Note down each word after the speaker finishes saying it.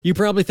You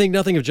probably think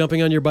nothing of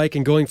jumping on your bike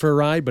and going for a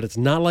ride, but it's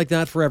not like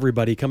that for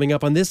everybody. Coming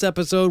up on this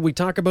episode, we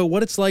talk about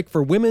what it's like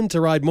for women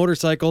to ride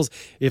motorcycles,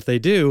 if they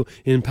do,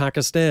 in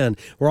Pakistan.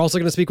 We're also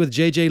going to speak with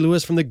JJ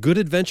Lewis from the Good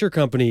Adventure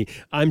Company.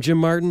 I'm Jim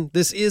Martin.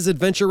 This is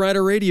Adventure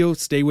Rider Radio.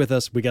 Stay with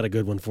us. We got a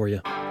good one for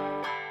you.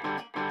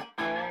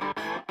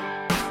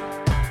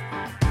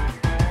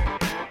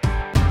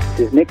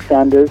 This is Nick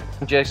Sanders.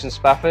 I'm Jason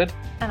Spafford.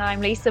 And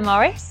I'm Lisa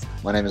Morris.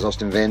 My name is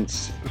Austin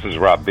Vince. This is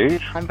Rob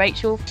Beach. I'm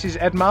Rachel. This is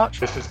Ed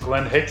March. This is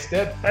Glenn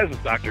Hickstead. This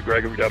is Dr.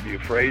 Gregory W.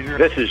 Fraser.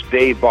 This is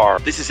Dave Barr.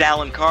 This is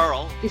Alan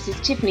Carl. This is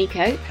Tiffany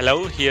Coates.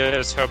 Hello, here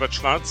is Herbert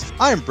Schwartz.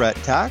 I'm Brett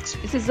Tax.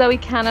 This is Zoe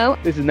Cano.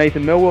 This is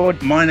Nathan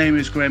Millward. My name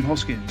is Graham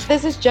Hoskins.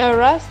 This is Joe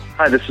Rust.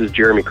 Hi, this is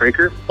Jeremy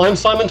Craker. I'm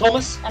Simon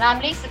Thomas. And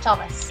I'm Lisa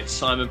Thomas. It's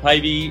Simon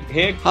Pavey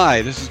here.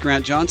 Hi, this is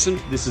Grant Johnson.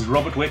 This is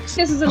Robert Wicks.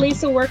 This is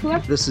Elisa Workler.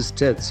 This is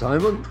Ted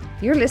Simon.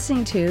 You're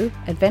listening to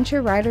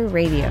Adventure Rider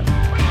Radio.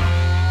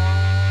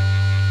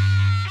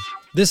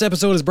 This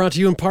episode is brought to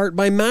you in part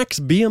by Max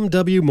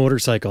BMW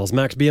Motorcycles.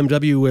 Max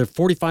BMW with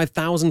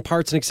 45,000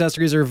 parts and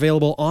accessories are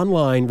available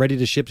online, ready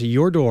to ship to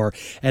your door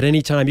at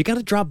any time. You got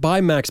to drop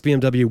by Max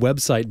BMW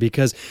website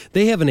because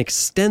they have an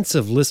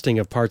extensive listing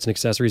of parts and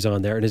accessories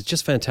on there, and it's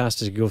just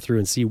fantastic to go through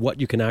and see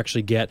what you can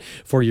actually get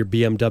for your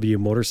BMW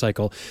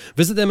motorcycle.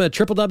 Visit them at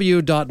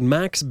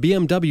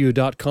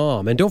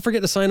www.maxbmw.com, and don't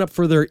forget to sign up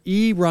for their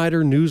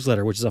e-rider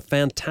newsletter, which is a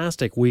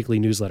fantastic weekly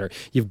newsletter.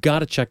 You've got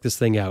to check this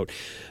thing out.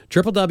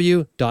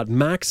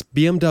 www.maxbmw.com.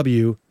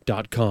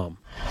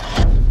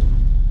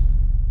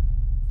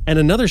 And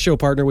another show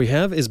partner we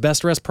have is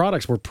Best Rest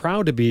Products. We're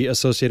proud to be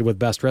associated with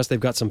Best Rest. They've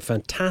got some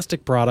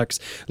fantastic products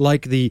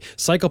like the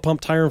Cycle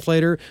Pump Tire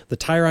Inflator, the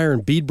Tire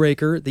Iron Bead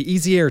Breaker, the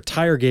Easy Air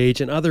Tire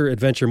Gauge, and other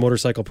adventure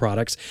motorcycle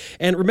products.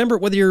 And remember,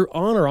 whether you're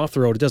on or off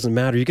the road, it doesn't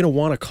matter. You're going to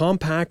want a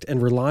compact and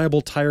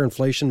reliable tire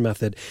inflation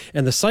method.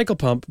 And the Cycle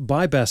Pump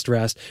by Best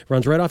Rest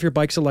runs right off your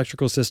bike's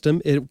electrical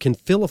system. It can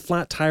fill a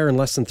flat tire in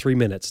less than 3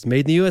 minutes. It's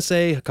made in the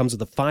USA, comes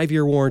with a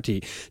 5-year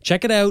warranty.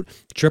 Check it out,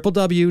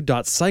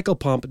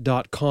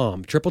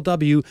 www.cyclepump.com.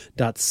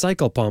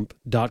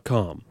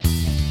 www.cyclepump.com.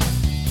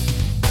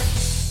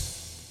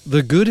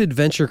 The Good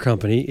Adventure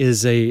Company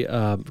is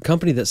a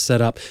company that's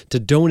set up to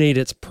donate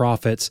its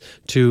profits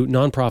to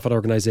nonprofit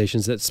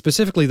organizations, that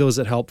specifically those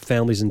that help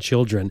families and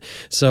children.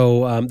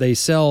 So they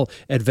sell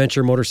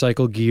adventure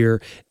motorcycle gear,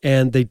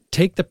 and they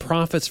take the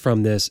profits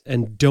from this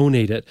and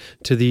donate it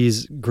to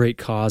these great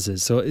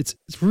causes. So it's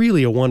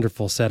really a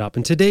wonderful setup.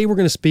 And today we're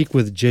going to speak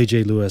with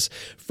JJ Lewis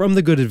from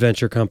the Good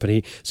Adventure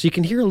Company, so you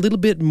can hear a little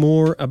bit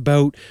more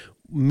about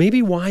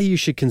maybe why you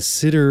should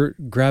consider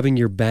grabbing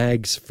your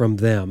bags from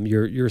them,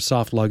 your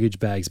soft luggage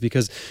bags,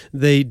 because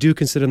they do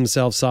consider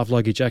themselves soft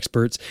luggage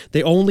experts.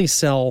 They only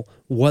sell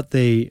what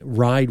they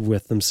ride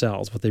with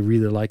themselves, what they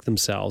really like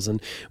themselves.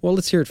 And well,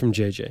 let's hear it from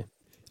JJ.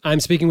 I'm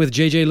speaking with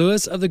JJ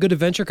Lewis of the Good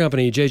Adventure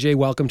Company. JJ,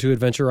 welcome to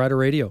Adventure Rider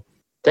Radio.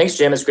 Thanks,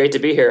 Jim. It's great to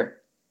be here.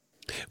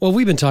 Well,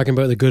 we've been talking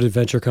about the Good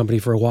Adventure Company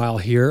for a while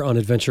here on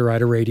Adventure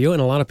Rider Radio,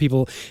 and a lot of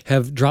people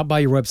have dropped by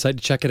your website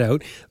to check it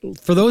out.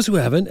 For those who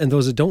haven't and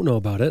those that don't know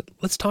about it,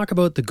 let's talk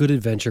about the Good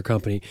Adventure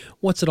Company.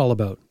 What's it all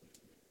about?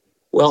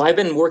 Well, I've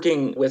been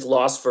working with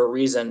Lost for a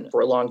Reason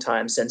for a long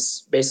time,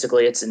 since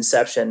basically its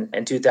inception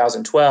in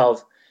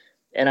 2012.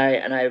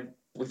 And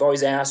we've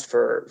always asked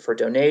for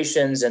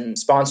donations and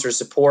sponsor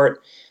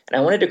support. And I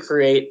wanted to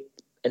create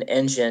an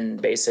engine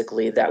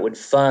basically that would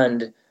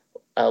fund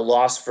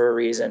Lost for a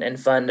Reason and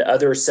fund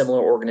other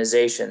similar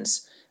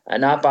organizations,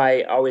 not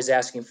by always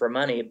asking for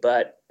money,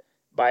 but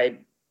by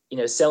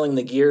selling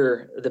the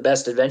gear, the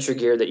best adventure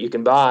gear that you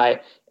can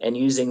buy, and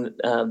using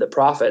the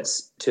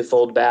profits to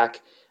fold back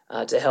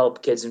to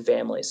help kids and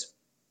families.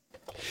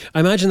 I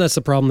imagine that's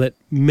the problem that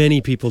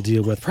many people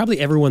deal with, probably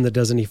everyone that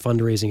does any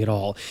fundraising at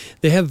all.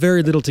 They have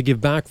very little to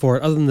give back for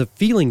it, other than the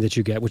feeling that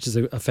you get, which is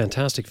a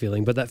fantastic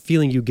feeling, but that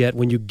feeling you get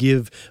when you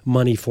give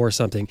money for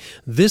something.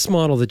 This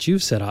model that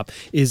you've set up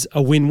is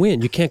a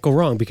win-win. You can't go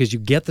wrong because you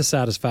get the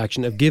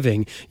satisfaction of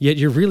giving, yet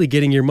you're really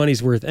getting your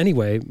money's worth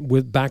anyway,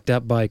 backed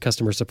up by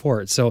customer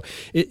support. So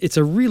it's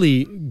a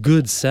really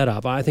good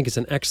setup. I think it's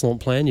an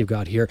excellent plan you've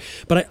got here.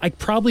 But I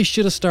probably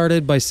should have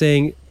started by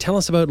saying, tell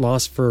us about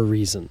Lost for a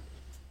Reason.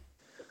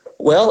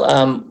 Well,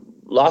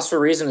 Lost for a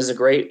Reason is a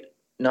great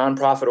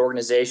nonprofit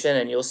organization,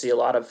 and you'll see a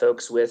lot of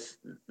folks with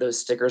those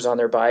stickers on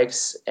their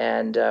bikes.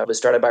 And it was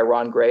started by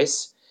Ron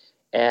Grace,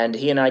 and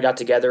he and I got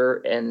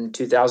together in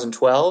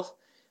 2012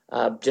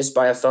 just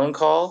by a phone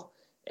call.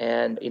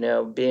 And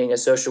being a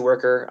social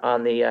worker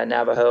on the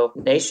Navajo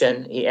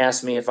Nation, he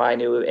asked me if I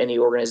knew any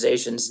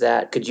organizations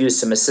that could use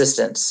some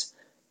assistance,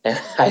 and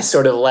I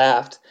sort of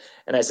laughed,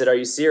 and I said, "Are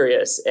you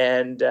serious?"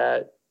 And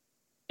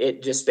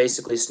it just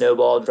basically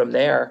snowballed from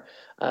there.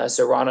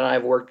 So Ron and I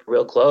have worked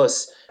real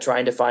close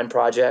trying to find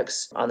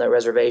projects on the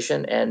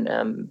reservation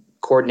and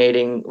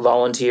coordinating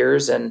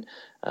volunteers. And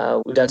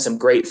we've done some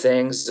great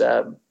things.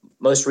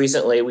 Most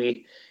recently,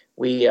 we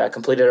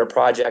completed a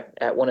project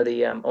at one of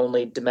the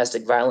only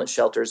domestic violence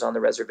shelters on the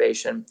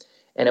reservation.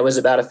 And it was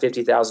about a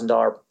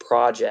 $50,000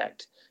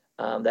 project.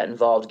 that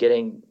involved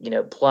getting,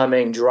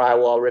 plumbing,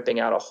 drywall, ripping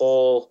out a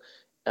whole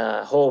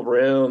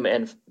room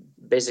and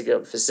basically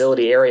a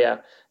facility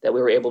area that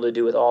we were able to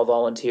do with all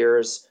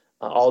volunteers,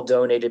 all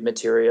donated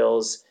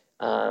materials.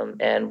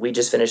 And we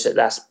just finished it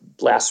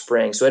last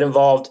spring. So it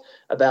involved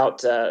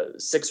about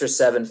 6 or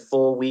 7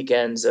 full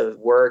weekends of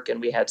work, and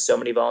we had so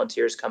many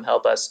volunteers come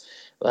help us.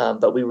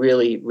 But we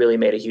really, really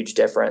made a huge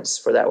difference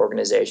for that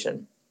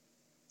organization.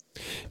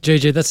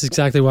 JJ, that's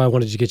exactly why I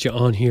wanted to get you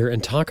on here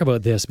and talk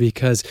about this,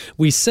 because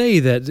we say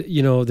that,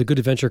 the Good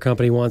Adventure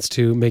Company wants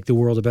to make the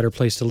world a better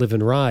place to live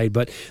and ride,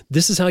 but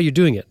this is how you're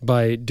doing it,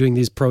 by doing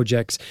these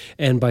projects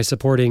and by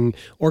supporting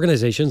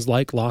organizations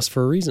like Lost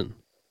for a Reason.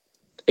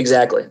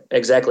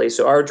 Exactly.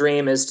 So our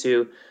dream is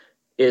to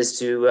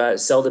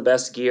sell the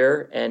best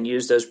gear and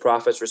use those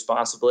profits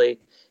responsibly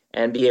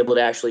and be able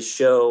to actually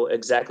show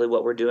exactly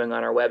what we're doing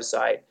on our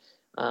website.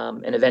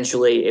 And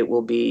eventually it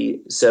will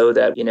be so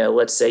that,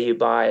 let's say you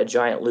buy a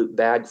giant loot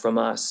bag from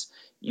us,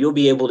 you'll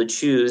be able to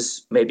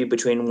choose maybe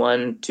between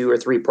 1, 2, or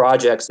 3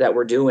 projects that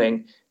we're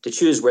doing to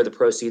choose where the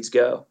proceeds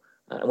go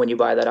when you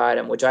buy that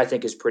item, which I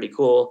think is pretty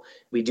cool.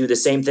 We do the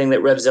same thing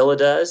that Revzilla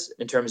does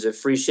in terms of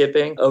free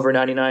shipping over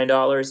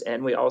 $99,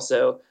 and we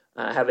also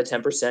have a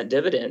 10%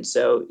 dividend.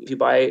 So if you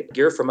buy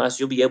gear from us,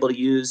 you'll be able to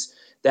use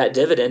that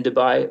dividend to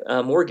buy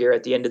more gear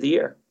at the end of the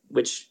year,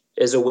 which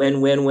is a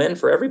win-win-win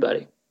for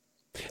everybody.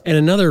 And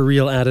another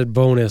real added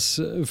bonus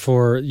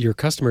for your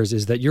customers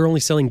is that you're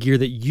only selling gear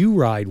that you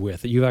ride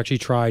with, that you've actually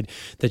tried,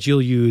 that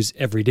you'll use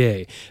every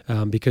day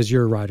because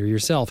you're a rider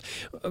yourself.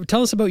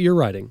 Tell us about your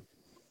riding.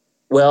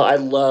 Well, I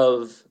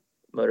love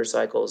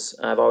motorcycles.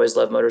 I've always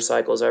loved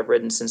motorcycles. I've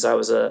ridden since I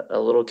was a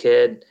little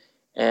kid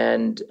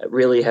and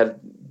really have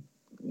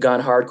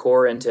gone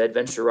hardcore into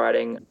adventure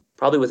riding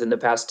probably within the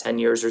past 10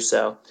 years or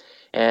so.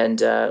 And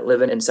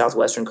living in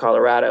southwestern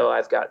Colorado,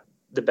 I've got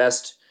the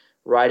best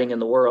riding in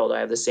the world. I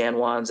have the San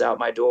Juans out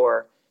my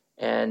door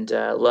and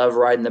love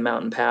riding the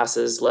mountain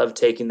passes, love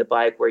taking the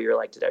bike where you're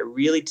like, did I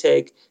really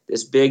take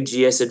this big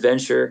GS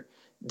adventure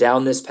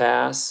down this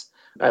pass?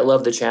 I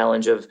love the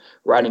challenge of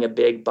riding a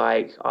big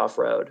bike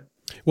off-road.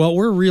 Well,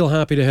 we're real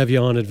happy to have you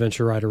on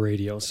Adventure Rider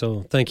Radio,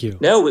 so thank you.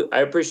 No,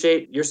 I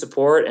appreciate your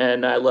support,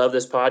 and I love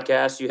this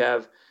podcast. You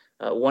have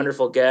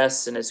wonderful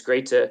guests, and it's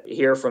great to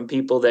hear from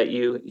people that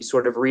you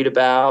sort of read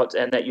about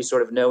and that you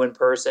sort of know in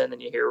person,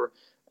 and you hear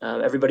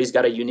everybody's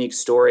got a unique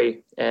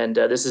story, and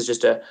this is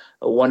just a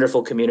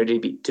wonderful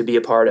community to be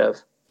a part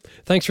of.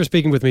 Thanks for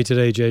speaking with me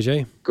today,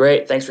 JJ.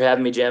 Great. Thanks for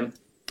having me, Jim.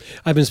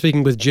 I've been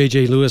speaking with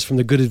JJ Lewis from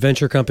the Good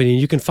Adventure Company.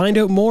 You can find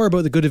out more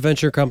about the Good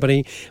Adventure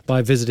Company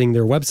by visiting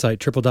their website,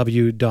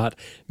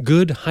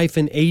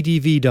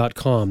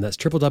 www.good-adv.com. That's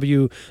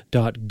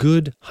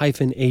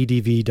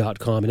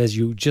www.good-adv.com. And as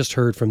you just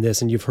heard from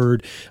this, and you've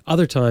heard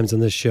other times on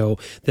this show,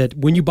 that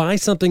when you buy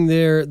something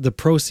there, the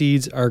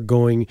proceeds are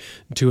going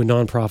to a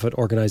nonprofit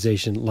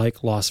organization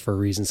like Lost for a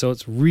Reason. So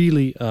it's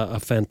really a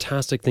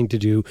fantastic thing to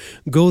do.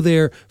 Go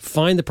there,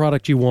 find the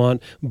product you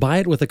want, buy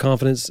it with the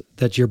confidence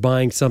that you're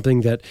buying something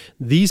that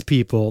these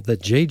people,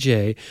 that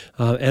JJ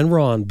and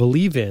Ron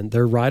believe in.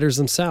 They're riders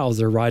themselves.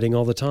 They're riding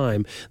all the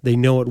time. They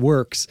know it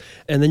works.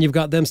 And then you've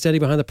got them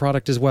standing behind the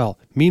product as well.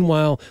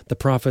 Meanwhile, the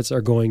profits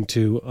are going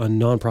to a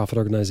nonprofit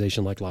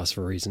organization like Lost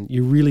for a Reason.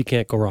 You really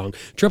can't go wrong.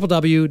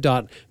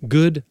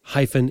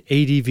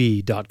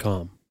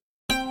 www.good-adv.com.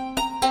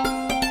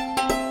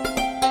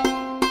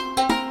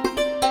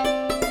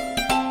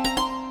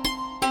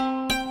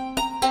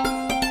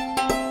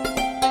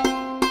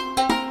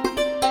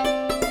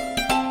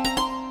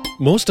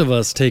 Most of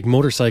us take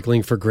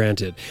motorcycling for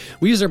granted.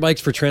 We use our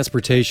bikes for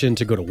transportation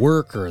to go to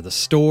work or the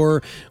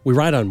store. We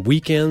ride on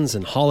weekends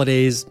and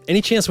holidays,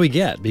 any chance we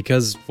get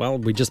because, well,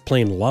 we just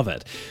plain love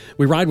it.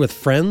 We ride with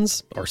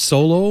friends or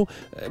solo,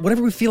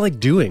 whatever we feel like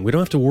doing. We don't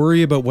have to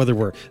worry about whether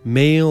we're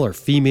male or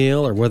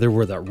female or whether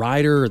we're the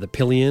rider or the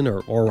pillion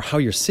or how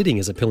you're sitting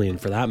as a pillion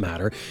for that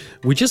matter.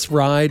 We just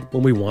ride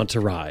when we want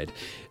to ride.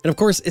 And of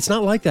course, it's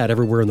not like that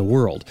everywhere in the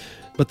world.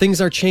 But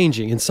things are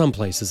changing, in some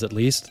places at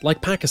least,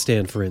 like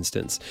Pakistan, for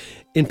instance.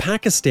 In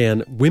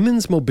Pakistan,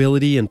 women's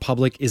mobility in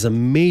public is a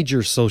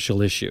major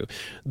social issue.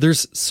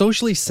 There's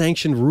socially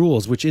sanctioned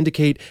rules which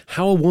indicate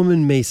how a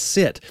woman may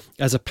sit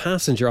as a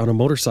passenger on a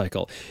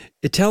motorcycle.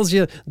 It tells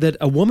you that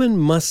a woman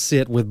must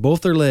sit with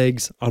both her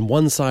legs on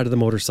one side of the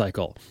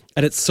motorcycle,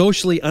 and it's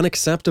socially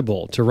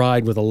unacceptable to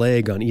ride with a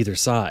leg on either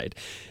side.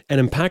 And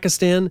in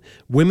Pakistan,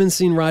 women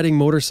seen riding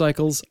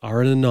motorcycles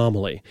are an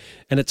anomaly.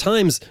 And at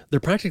times, they're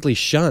practically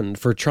shunned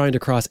for trying to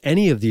cross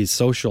any of these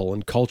social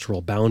and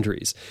cultural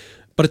boundaries.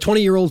 But a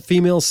 20-year-old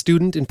female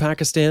student in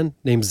Pakistan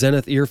named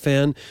Zenith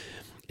Irfan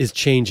is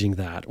changing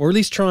that, or at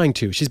least trying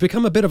to. She's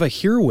become a bit of a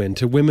heroine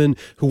to women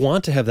who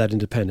want to have that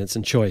independence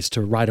and choice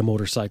to ride a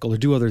motorcycle or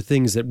do other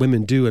things that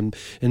women do in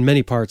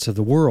many parts of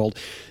the world.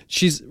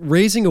 She's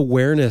raising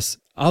awareness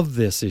of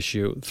this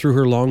issue through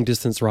her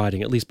long-distance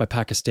riding, at least by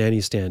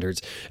Pakistani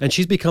standards. And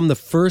she's become the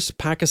first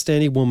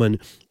Pakistani woman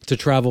to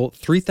travel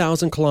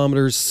 3,000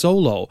 kilometers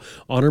solo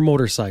on her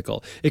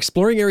motorcycle,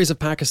 exploring areas of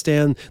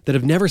Pakistan that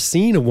have never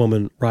seen a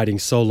woman riding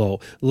solo,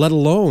 let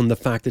alone the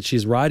fact that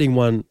she's riding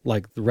one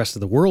like the rest of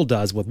the world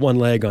does with one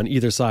leg on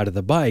either side of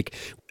the bike.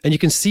 And you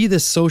can see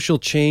this social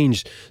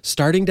change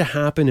starting to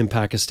happen in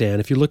Pakistan.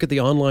 If you look at the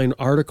online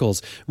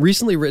articles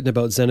recently written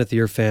about Zenith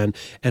Irfan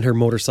and her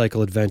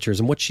motorcycle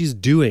adventures and what she's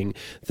doing,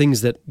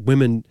 things that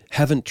women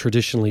haven't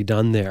traditionally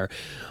done there.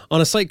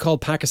 On a site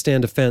called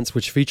Pakistan Defense,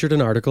 which featured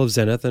an article of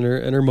Zenith and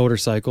her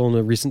motorcycle and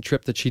a recent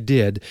trip that she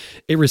did,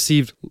 it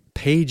received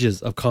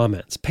pages of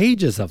comments,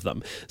 pages of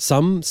them,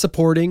 some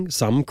supporting,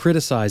 some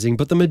criticizing,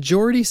 but the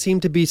majority seem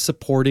to be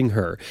supporting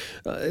her.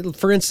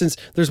 For instance,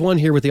 there's one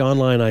here with the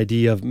online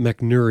ID of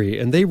McNuri,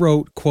 and they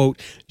wrote, quote,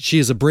 "She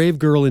is a brave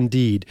girl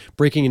indeed,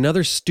 breaking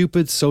another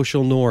stupid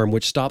social norm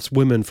which stops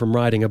women from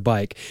riding a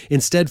bike,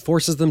 instead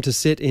forces them to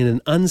sit in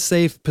an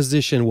unsafe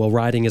position while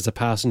riding as a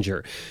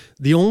passenger.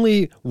 The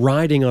only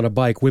riding on a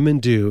bike women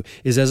do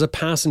is as a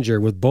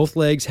passenger with both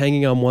legs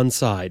hanging on one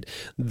side.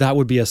 That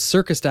would be a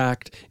circus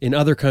act in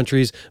other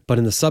countries, but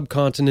in the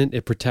subcontinent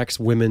it protects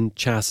women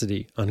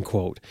chastity,"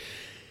 unquote.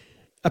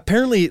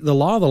 Apparently, the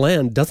law of the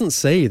land doesn't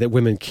say that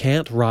women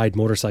can't ride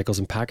motorcycles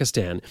in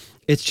Pakistan.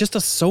 It's just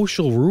a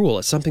social rule.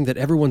 It's something that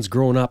everyone's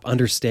grown up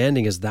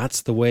understanding as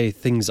that's the way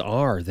things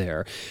are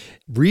there.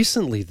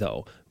 Recently,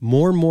 though,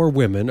 more and more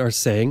women are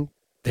saying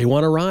they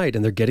want to ride,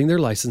 and they're getting their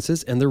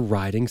licenses, and they're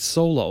riding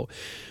solo.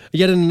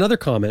 Yet in another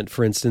comment,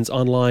 for instance,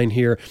 online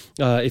here,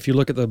 if you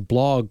look at the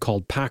blog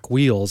called Pack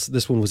Wheels,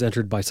 this one was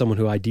entered by someone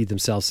who ID'd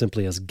themselves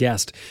simply as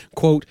guest.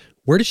 Quote,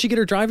 "Where did she get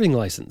her driving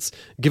license?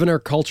 Given our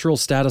cultural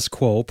status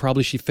quo,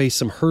 probably she faced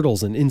some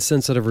hurdles and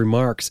insensitive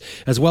remarks,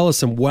 as well as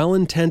some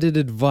well-intended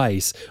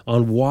advice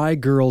on why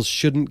girls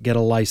shouldn't get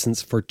a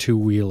license for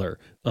two-wheeler,"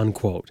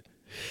 unquote.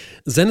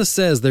 Zenith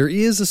says there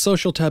is a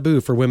social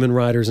taboo for women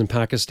riders in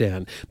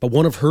Pakistan, but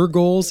one of her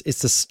goals is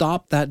to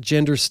stop that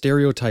gender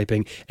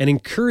stereotyping and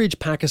encourage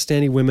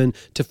Pakistani women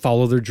to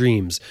follow their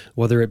dreams,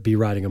 whether it be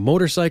riding a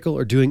motorcycle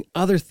or doing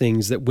other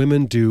things that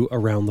women do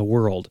around the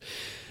world.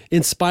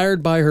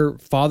 Inspired by her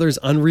father's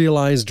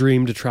unrealized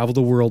dream to travel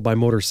the world by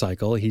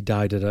motorcycle, he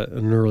died at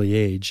an early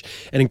age,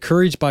 and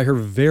encouraged by her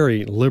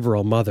very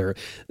liberal mother,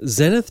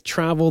 Zenith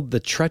traveled the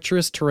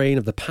treacherous terrain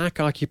of the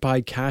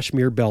Pak-occupied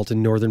Kashmir belt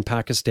in northern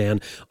Pakistan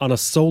on a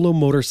solo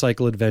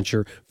motorcycle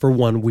adventure for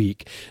 1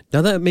 week.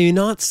 Now, that may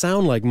not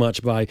sound like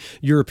much by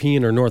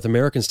European or North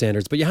American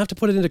standards, but you have to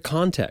put it into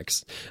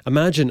context.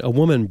 Imagine a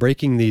woman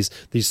breaking these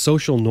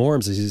social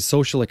norms, these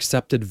social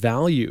accepted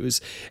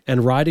values,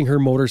 and riding her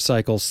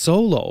motorcycle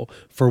solo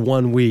for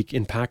 1 week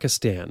in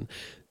Pakistan.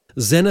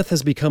 Zenith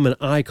has become an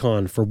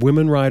icon for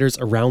women riders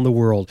around the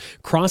world,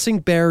 crossing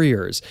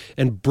barriers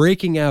and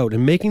breaking out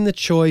and making the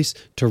choice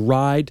to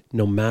ride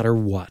no matter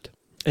what.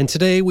 And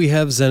today we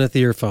have Zenith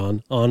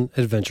Irfan on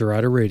Adventure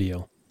Rider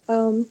Radio.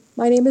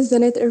 My name is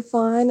Zenith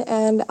Irfan,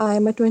 and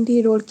I'm a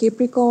 20-year-old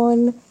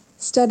Capricorn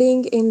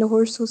studying in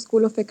Lahore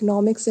School of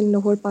Economics in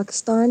Lahore,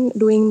 Pakistan,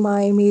 doing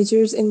my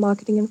majors in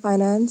marketing and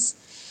finance.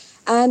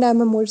 And I'm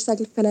a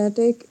motorcycle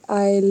fanatic.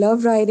 I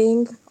love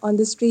riding on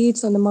the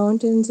streets, on the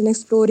mountains, and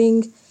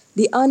exploring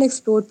the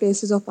unexplored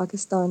places of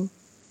Pakistan.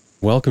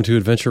 Welcome to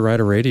Adventure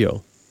Rider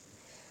Radio.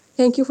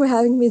 Thank you for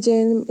having me,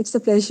 Jim. It's a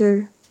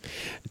pleasure.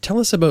 Tell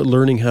us about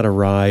learning how to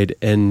ride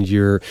and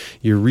your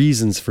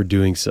reasons for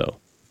doing so.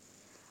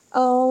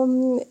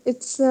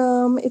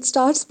 It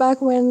starts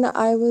back when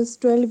I was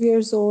 12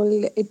 years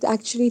old. It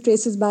actually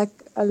traces back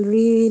a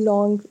really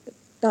long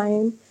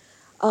time.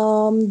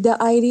 The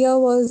idea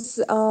was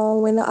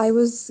when I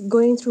was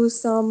going through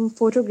some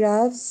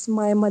photographs,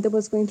 my mother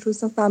was going through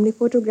some family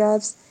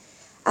photographs,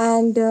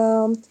 and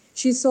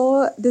she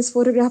saw this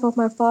photograph of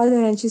my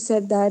father, and she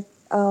said that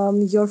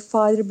your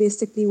father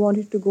basically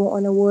wanted to go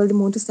on a world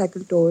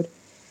motorcycle tour.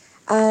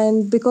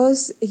 And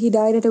because he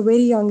died at a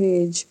very young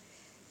age,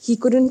 he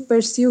couldn't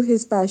pursue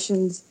his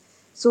passions.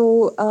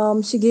 So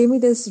she gave me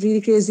this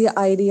really crazy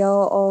idea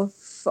of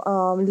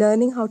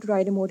learning how to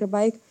ride a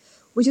motorbike,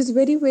 which is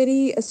very,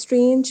 very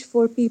strange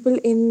for people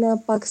in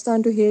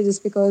Pakistan to hear this,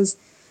 because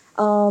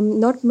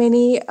not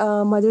many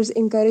mothers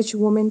encourage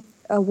women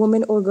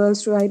or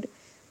girls to ride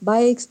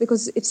bikes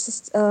because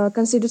it's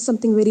considered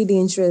something very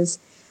dangerous.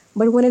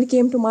 But when it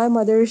came to my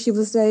mother, she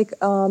was like,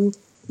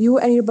 you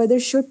and your brother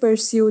should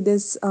pursue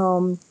this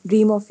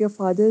dream of your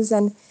father's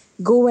and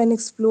go and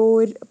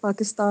explore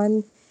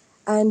Pakistan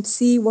and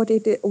see what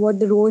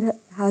the road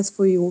has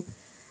for you.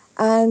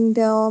 And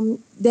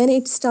then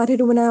it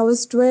started when I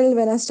was 12,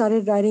 when I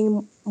started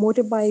riding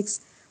motorbikes.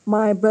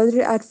 My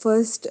brother at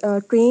first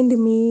trained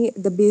me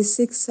the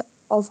basics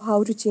of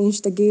how to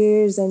change the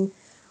gears and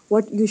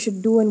what you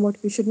should do and what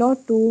you should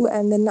not do.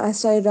 And then I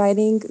started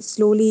riding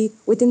slowly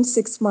within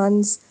 6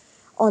 months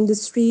on the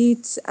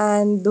streets,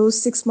 and those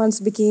 6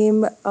 months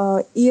became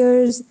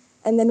years.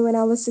 And then when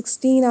I was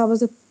 16, I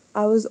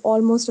was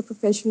almost a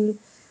professional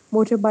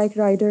motorbike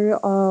rider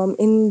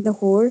in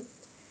Lahore.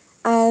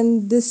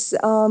 And this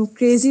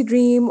crazy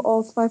dream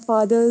of my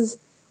father's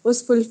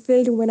was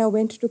fulfilled when I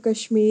went to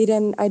Kashmir,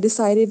 and I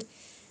decided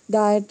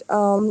that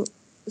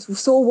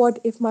so what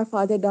if my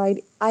father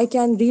died? I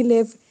can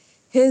relive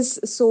his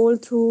soul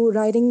through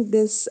riding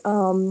this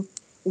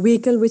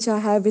vehicle which I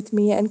have with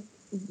me and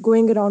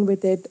going around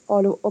with it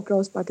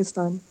across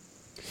Pakistan.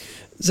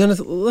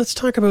 Zenith, let's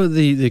talk about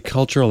the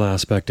cultural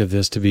aspect of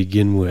this to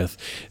begin with.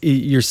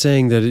 You're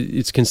saying that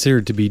it's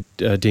considered to be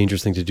a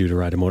dangerous thing to do to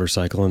ride a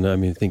motorcycle, and I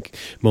mean, I think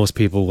most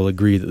people will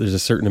agree that there's a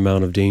certain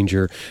amount of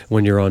danger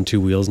when you're on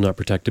two wheels, not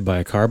protected by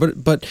a car.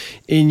 But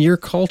in your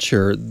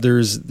culture,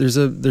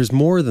 there's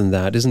more than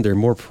that, isn't there?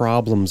 More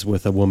problems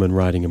with a woman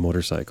riding a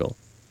motorcycle.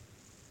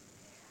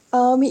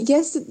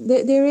 Yes,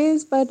 there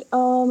is, but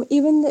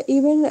even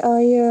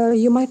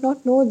you might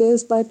not know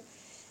this, but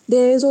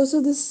there is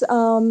also this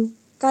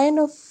kind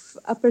of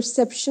a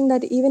perception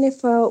that even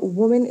if a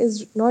woman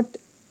is not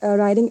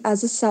riding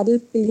as a saddle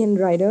pillion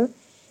rider,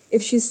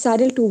 if she's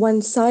saddled to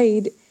one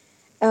side,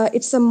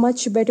 it's a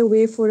much better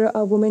way for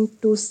a woman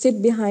to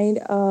sit behind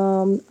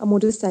a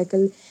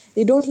motorcycle.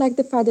 They don't like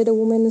the fact that a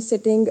woman is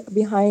sitting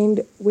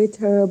behind with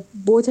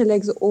both her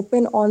legs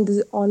open on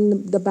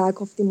the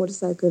back of the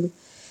motorcycle.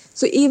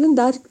 So even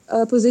that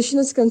position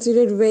is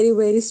considered very,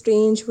 very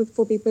strange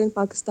for people in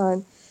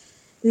Pakistan.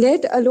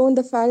 Let alone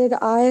the fact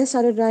that I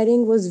started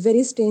riding was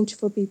very strange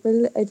for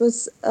people. It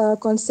was a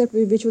concept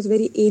which was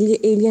very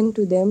alien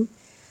to them.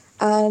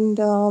 And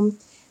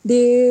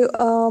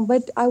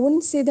but I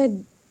wouldn't say that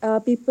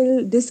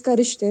people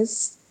discourage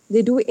this.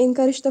 They do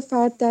encourage the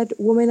fact that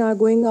women are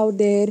going out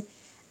there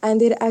and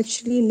they're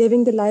actually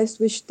living the lives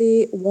which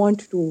they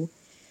want to.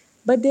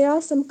 But there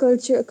are some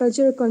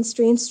cultural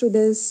constraints to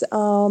this.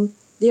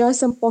 There are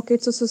some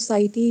pockets of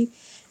society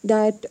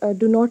that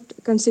do not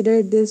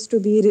consider this to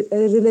be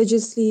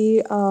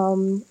religiously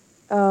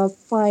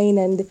fine,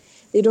 and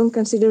they don't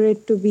consider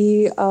it to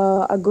be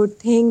a good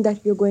thing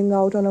that you're going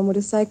out on a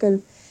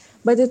motorcycle.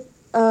 But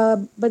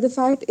the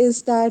fact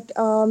is that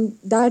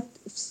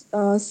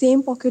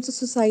same pockets of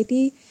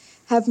society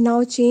have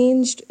now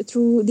changed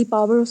through the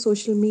power of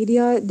social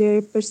media.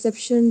 Their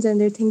perceptions and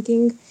their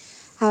thinking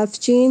have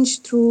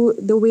changed through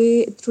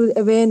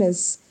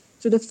awareness,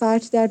 through the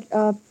fact that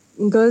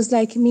girls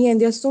like me, and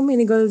there are so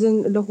many girls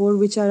in Lahore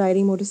which are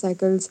riding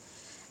motorcycles,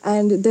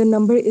 and the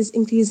number is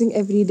increasing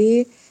every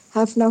day,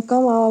 have now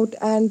come out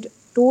and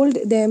told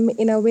them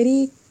in a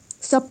very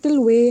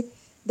subtle way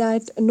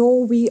that no,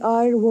 we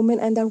are women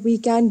and that we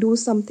can do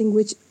something,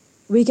 which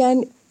we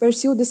can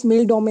pursue this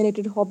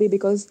male-dominated hobby,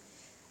 because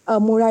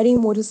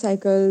riding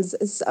motorcycles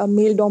is a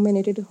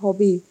male-dominated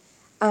hobby.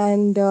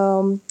 And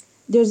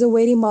there's a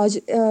very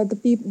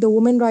the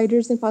women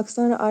riders in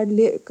Pakistan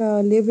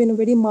live in a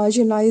very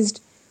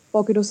marginalized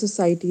pocket of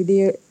society.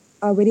 They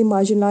are very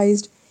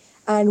marginalized,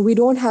 and we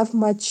don't have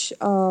much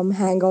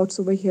hangouts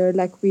over here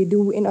like we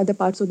do in other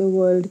parts of the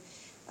world.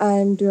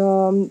 And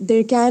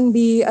there can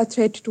be a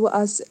threat to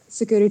us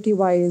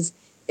security-wise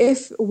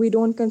if we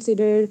don't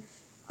consider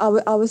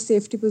our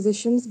safety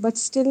positions. But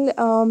still,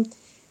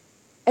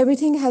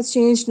 everything has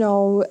changed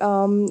now.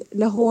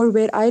 Lahore,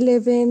 where I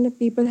live in,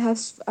 people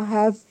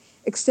have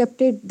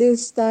accepted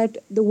this, that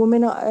the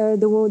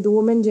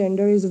woman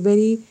gender is a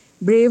very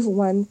brave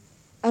one,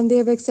 and they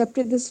have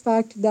accepted this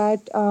fact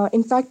that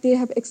in fact they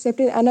have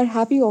accepted and are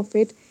happy of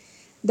it,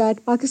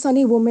 that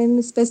Pakistani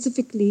women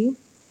specifically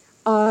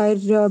are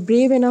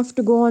brave enough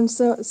to go on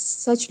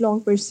such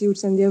long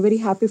pursuits, and they are very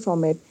happy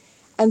from it,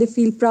 and they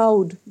feel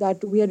proud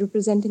that we are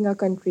representing our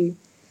country.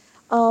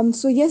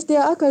 So yes,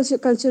 there are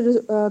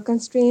cultural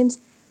constraints,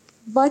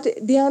 but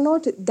they are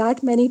not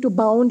that many to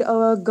bound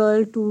a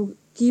girl to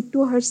keep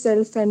to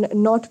herself and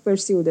not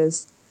pursue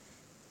this.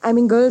 I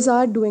mean, girls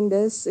are doing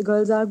this,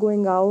 girls are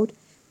going out,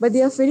 but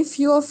there are very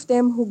few of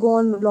them who go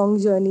on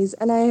long journeys,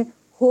 and I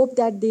hope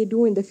that they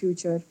do in the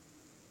future.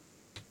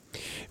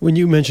 When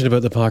you mentioned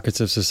about the pockets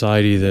of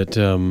society that,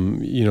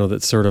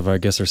 that sort of, I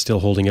guess, are still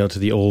holding out to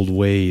the old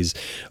ways,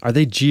 are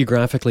they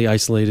geographically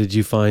isolated? Do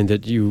you find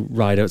that you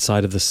ride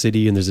outside of the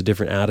city and there's a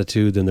different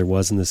attitude than there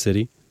was in the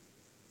city?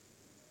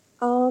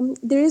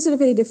 There is a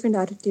very different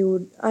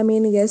attitude. I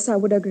mean, yes, I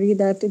would agree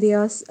that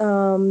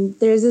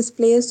there is this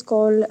place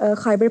called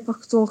Khyber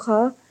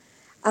Pakhtunkhwa,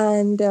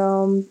 and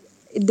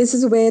this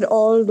is where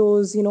all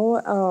those,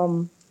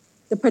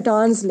 the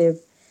Pathans live.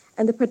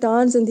 And the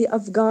Pathans and the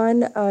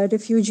Afghan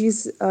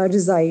refugees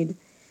reside.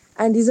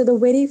 And these are the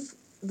very,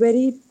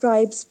 very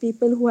tribes,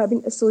 people who have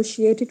been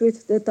associated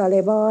with the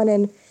Taliban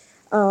and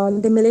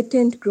the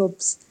militant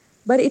groups.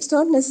 But it's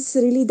not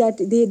necessarily that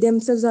they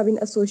themselves have been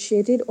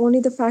associated,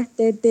 only the fact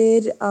that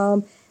their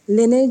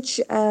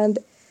lineage and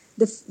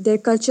their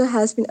culture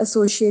has been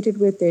associated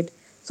with it.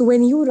 So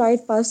when you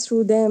ride past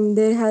through them,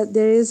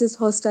 there is this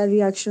hostile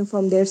reaction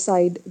from their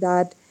side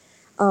that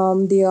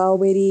they are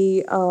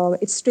very,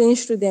 it's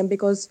strange to them,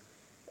 because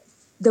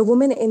the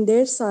women in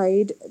their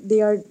side,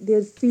 they're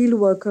field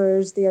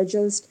workers. They are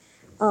just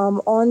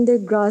on the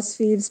grass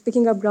fields,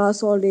 picking up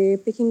grass all day,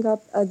 picking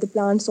up the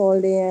plants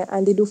all day,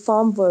 and they do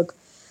farm work.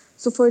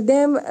 So for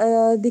them,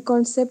 the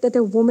concept that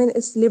a woman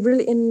is liberal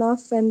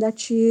enough and that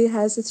she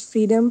has its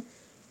freedom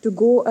to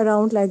go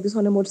around like this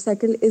on a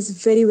motorcycle is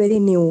very, very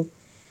new.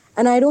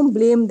 And I don't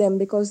blame them,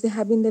 because they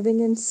have been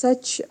living in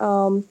such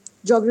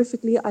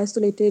geographically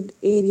isolated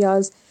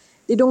areas.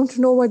 They don't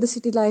know what the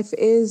city life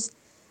is.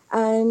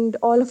 And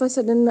all of a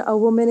sudden, a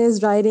woman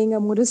is riding a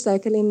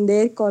motorcycle in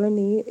their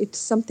colony. It's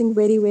something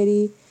very,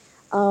 very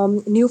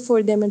new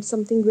for them. It's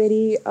something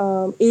very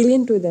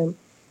alien to them,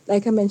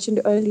 like I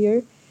mentioned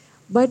earlier.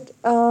 But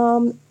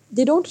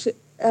they don't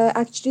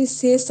actually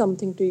say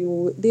something to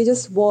you. They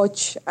just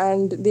watch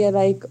and they're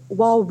like,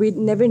 wow, we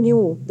never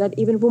knew that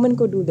even women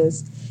could do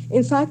this.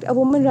 In fact, a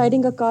woman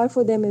riding a car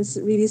for them is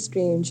really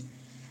strange.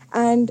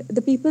 And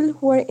the people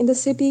who are in the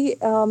city,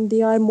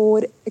 they are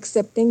more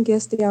accepting.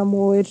 Yes, they are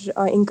more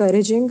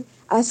encouraging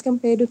as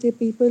compared to the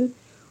people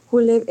who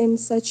live in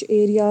such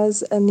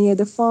areas near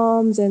the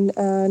farms and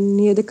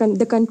near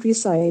the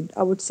countryside.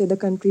 I would say the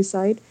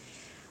countryside,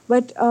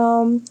 but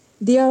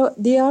they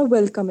are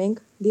welcoming.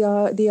 They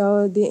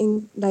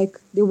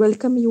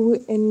welcome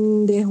you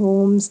in their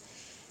homes.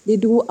 They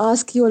do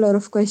ask you a lot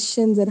of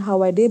questions and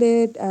how I did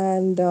it,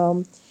 and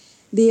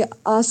they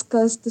ask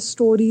us the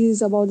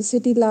stories about the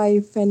city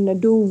life and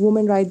do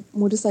women ride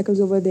motorcycles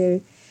over there.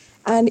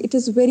 And it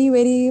is very,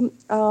 very,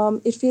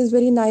 it feels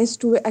very nice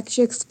to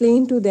actually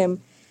explain to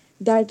them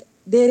that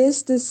there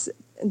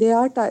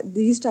are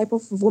these type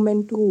of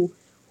women too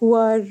who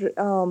are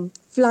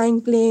flying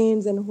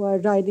planes and who are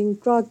riding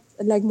trucks,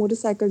 like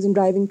motorcycles and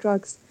driving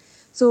trucks.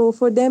 So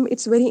for them,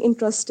 it's very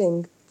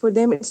interesting. For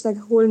them, it's like a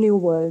whole new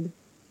world.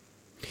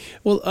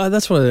 Well,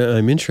 that's what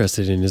I'm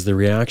interested in, is the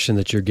reaction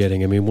that you're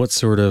getting. I mean, what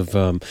sort of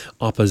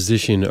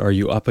opposition are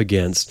you up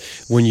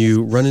against when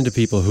you run into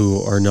people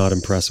who are not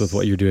impressed with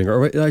what you're doing?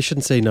 Or I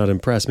shouldn't say not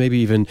impressed, maybe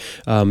even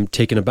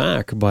taken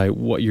aback by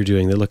what you're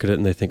doing. They look at it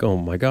and they think, oh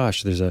my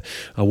gosh, there's a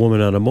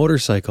woman on a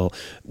motorcycle.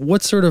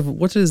 What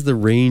is the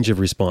range of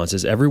response?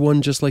 Is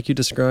everyone just like you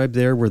described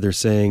there, where they're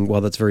saying,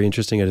 well, that's very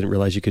interesting, I didn't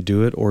realize you could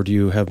do it? Or do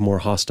you have more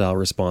hostile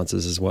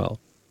responses as well?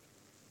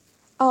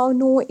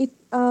 No,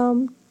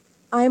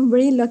 I am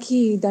very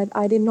lucky that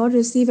I did not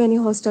receive any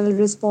hostile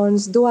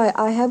response, though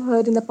I have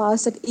heard in the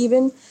past that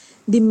even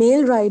the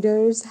male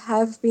riders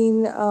have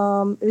been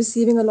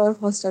receiving a lot of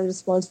hostile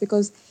response,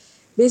 because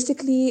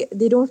basically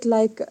they don't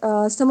like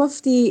some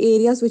of the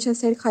areas which I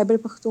said, Khyber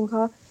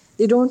Pakhtunkhwa,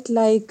 they don't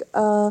like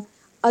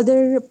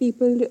other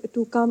people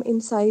to come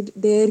inside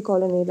their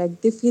colony. Like,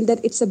 they feel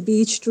that it's a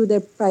breach to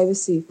their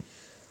privacy,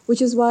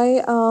 which is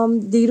why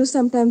they do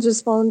sometimes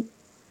respond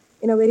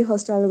in a very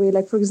hostile way.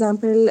 Like, for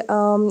example,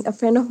 a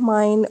friend of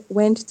mine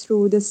went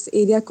through this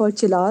area called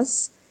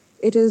Chilas.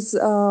 It is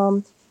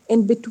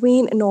in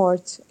between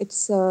north.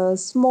 It's a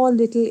small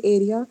little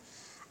area.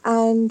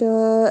 And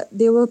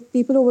there were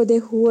people over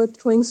there who were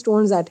throwing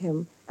stones at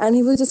him. And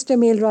he was just a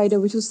male rider,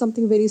 which was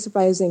something very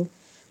surprising.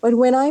 But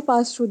when I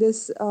passed through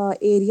this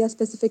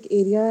specific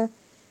area,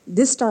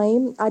 this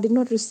time I did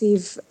not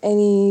receive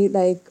any,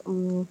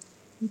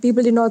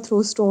 people did not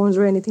throw stones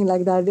or anything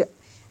like that.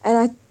 And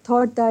I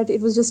thought that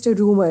it was just a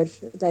rumor,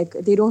 like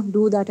they don't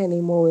do that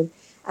anymore.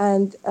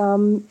 And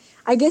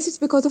I guess it's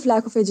because of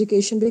lack of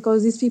education,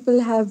 because these people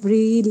have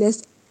really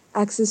less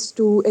access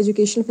to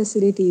educational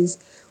facilities,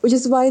 which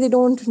is why they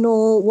don't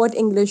know what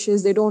English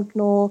is, they don't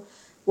know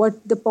what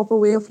the proper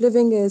way of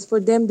living is. For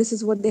them, this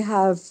is what they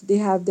have. They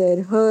have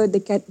their herd,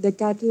 their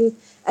cattle,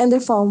 and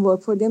their farm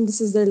work. For them, this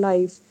is their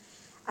life.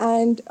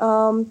 And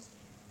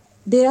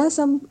there are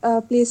some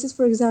places,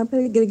 for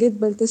example,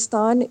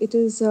 Gilgit-Baltistan. It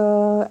is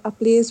a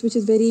place which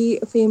is very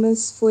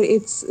famous for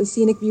its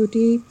scenic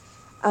beauty,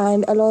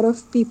 and a lot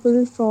of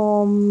people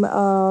from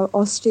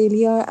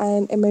Australia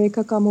and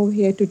America come over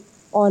here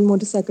on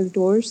motorcycle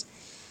tours.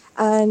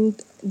 And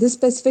this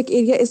specific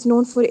area is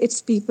known for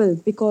its people,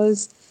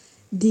 because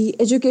the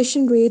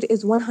education rate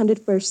is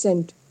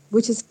 100%,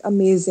 which is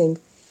amazing,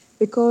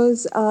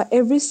 because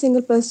every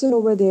single person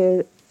over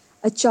there,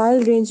 a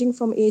child ranging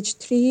from age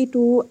 3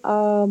 to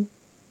an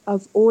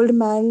old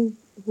man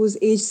whose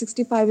age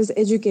 65 is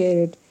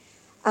educated.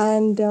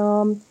 And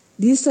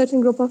these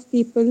certain group of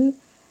people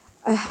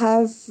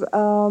have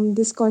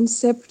this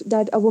concept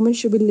that a woman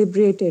should be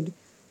liberated,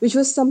 which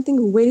was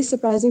something very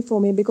surprising for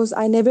me, because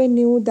I never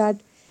knew that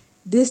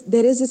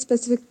there is a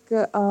specific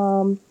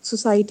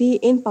society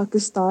in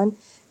Pakistan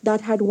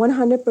that had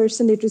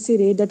 100% literacy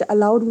rate, that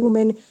allowed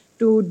women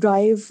to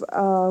drive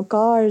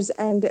cars,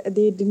 and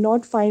they did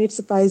not find it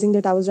surprising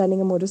that I was riding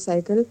a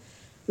motorcycle.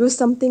 It was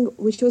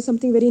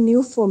something very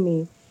new for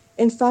me.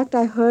 In fact,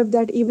 I heard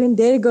that even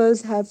their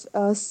girls have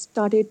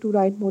started to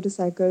ride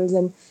motorcycles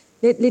and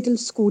little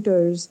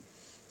scooters.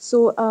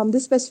 So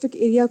this specific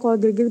area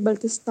called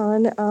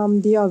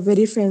Gilgit-Baltistan, they are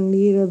very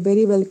friendly, they're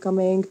very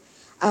welcoming,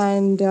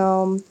 and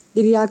the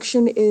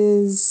reaction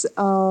is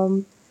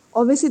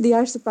obviously they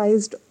are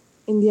surprised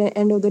in the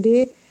end of the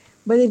day,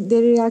 but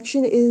their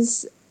reaction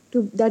is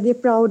that they're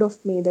proud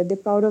of me, that they're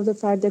proud of the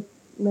fact that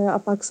a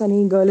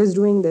Pakistani girl is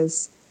doing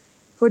this.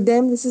 For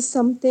them, this is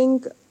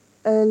something,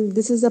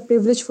 this is a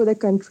privilege for the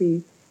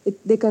country.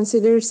 They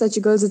consider such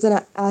girls as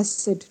an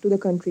asset to the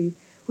country,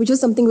 which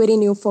was something very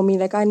new for me.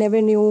 Like, I never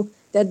knew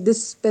that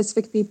this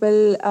specific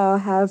people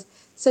have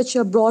such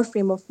a broad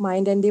frame of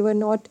mind, and they were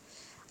not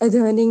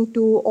adhering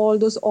to all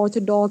those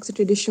orthodox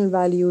traditional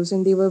values,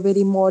 and they were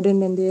very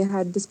modern, and they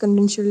had this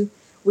conventional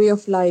way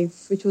of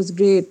life, which was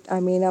great. I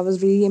mean, I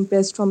was really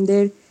impressed from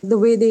the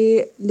way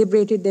they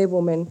liberated their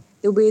women,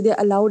 the way they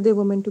allowed their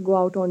women to go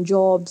out on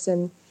jobs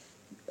and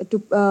to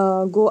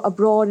go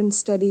abroad and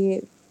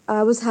study.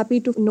 I was happy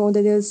to know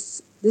that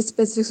this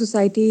specific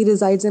society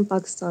resides in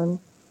Pakistan.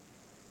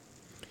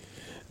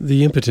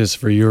 The impetus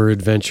for your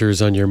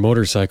adventures on your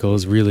motorcycle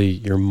is really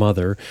your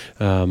mother,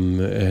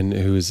 and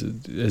who's,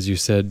 as you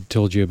said,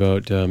 told you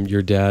about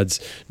your dad's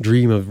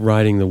dream of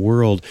riding the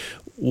world.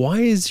 Why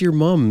is your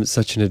mom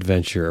such an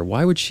adventurer?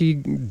 Why would she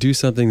do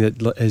something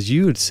that, as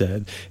you had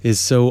said, is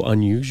so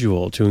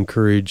unusual to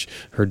encourage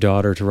her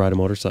daughter to ride a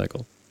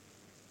motorcycle?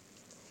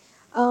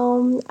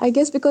 I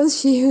guess because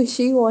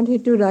she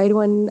wanted to ride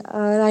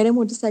a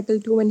motorcycle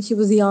too when she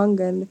was young,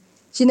 and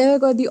she never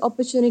got the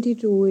opportunity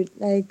to it.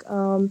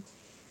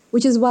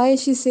 Which is why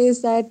she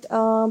says that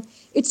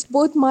it's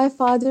both my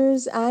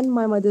father's and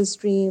my mother's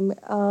dream.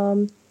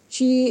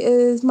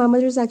 My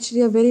mother is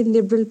actually a very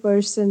liberal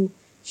person.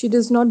 She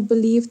does not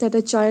believe that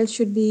a child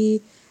should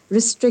be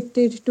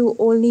restricted to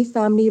only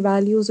family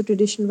values or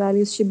traditional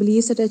values. She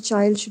believes that a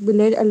child should be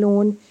let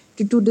alone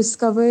to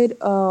discover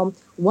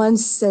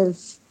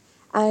oneself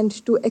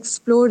and to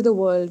explore the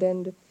world.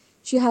 And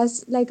she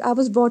has, I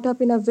was brought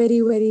up in a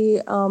very,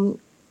 very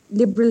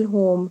liberal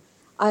home.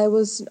 I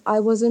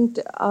wasn't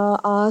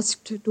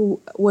asked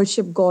to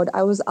worship God.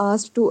 I was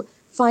asked to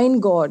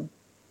find God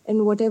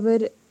in whatever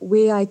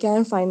way I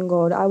can find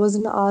God. I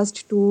wasn't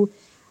asked to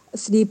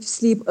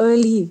sleep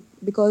early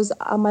because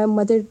my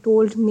mother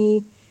told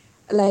me,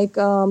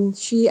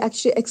 she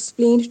actually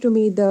explained to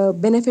me the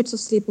benefits of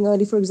sleeping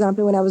early. For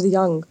example, when I was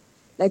young,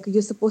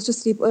 you're supposed to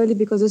sleep early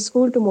because there's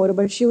school tomorrow.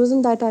 But she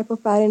wasn't that type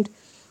of parent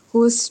who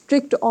was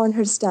strict on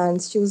her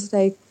stance. She was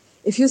like,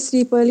 if you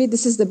sleep early,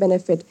 this is the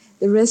benefit.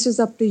 The rest is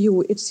up to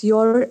you. It's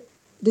your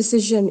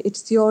decision.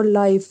 It's your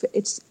life.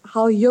 It's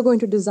how you're going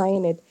to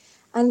design it.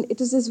 And it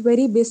is this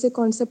very basic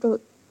concept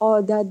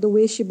of that the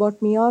way she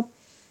brought me up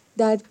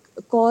that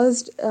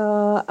caused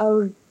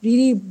a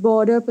really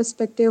broader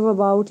perspective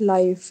about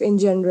life in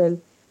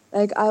general.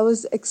 I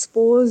was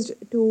exposed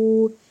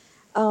to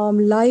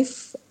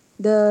life,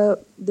 the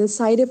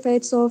side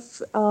effects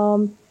of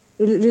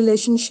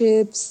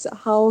relationships,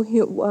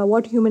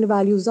 what human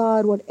values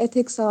are, what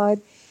ethics are,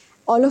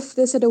 all of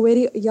this at a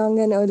very young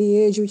and early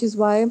age, which is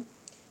why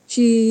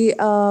she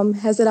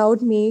has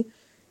allowed me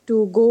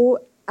to go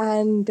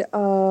and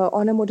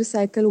on a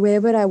motorcycle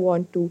wherever I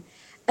want to.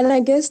 And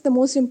I guess the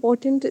most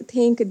important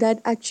thing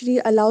that actually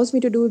allows me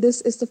to do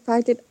this is the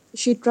fact that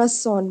she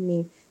trusts on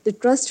me. The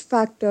trust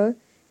factor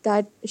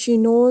that she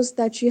knows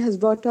that she has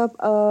brought up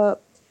a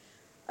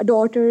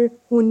daughter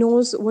who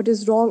knows what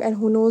is wrong and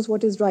who knows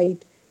what is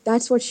right.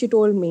 That's what she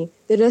told me.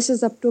 The rest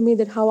is up to me,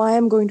 that how I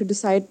am going to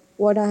decide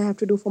what I have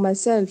to do for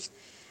myself.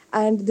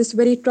 And this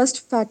very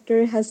trust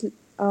factor has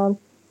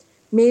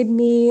made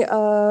me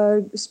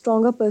a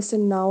stronger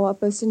person now, a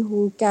person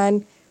who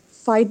can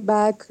fight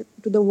back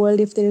to the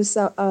world if there is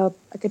a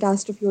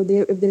catastrophe or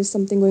if there is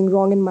something going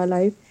wrong in my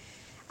life.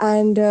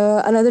 And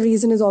another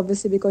reason is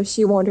obviously because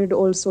she wanted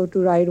also to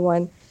ride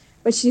one.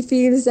 But she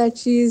feels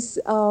that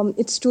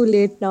it's too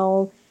late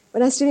now.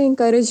 But I still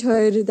encourage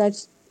her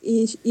that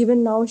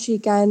even now she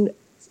can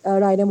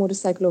ride a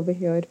motorcycle over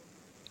here.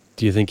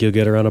 Do you think you'll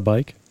get her on a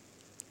bike?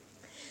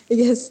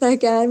 Yes, I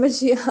can, but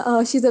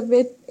she's a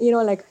bit,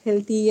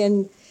 healthy,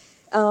 and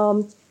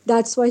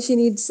that's why she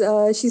needs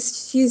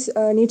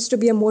needs to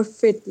be a more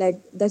fit.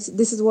 This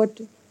is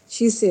what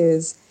she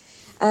says,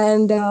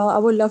 and I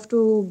would love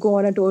to go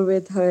on a tour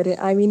with her.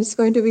 I mean, it's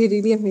going to be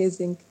really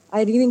amazing.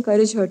 I really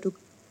encourage her to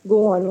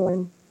go on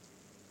one.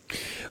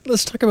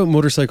 Let's talk about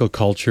motorcycle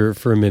culture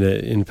for a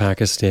minute in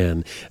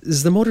Pakistan.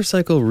 Is the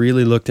motorcycle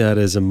really looked at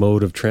as a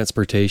mode of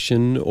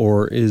transportation,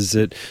 or is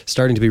it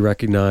starting to be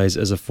recognized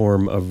as a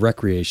form of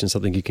recreation,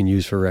 something you can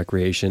use for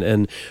recreation?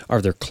 And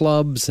are there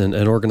clubs and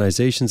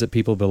organizations that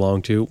people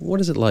belong to? What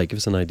is it like? Give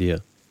us an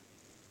idea.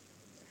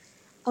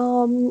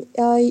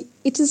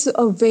 It is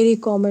a very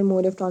common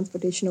mode of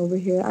transportation over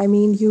here. I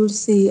mean, you'll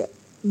see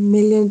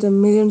millions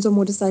and millions of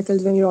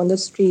motorcycles when you're on the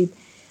street.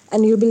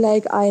 And you'll be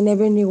like, I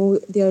never knew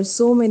there are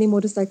so many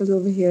motorcycles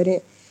over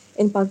here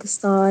in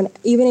Pakistan,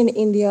 even in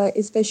India,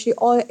 especially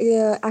all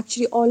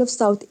of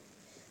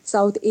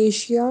South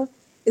Asia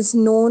is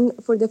known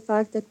for the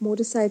fact that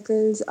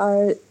motorcycles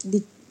are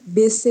the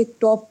basic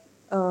top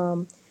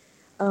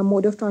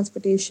mode of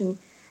transportation.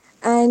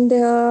 And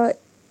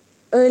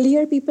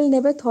earlier, people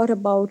never thought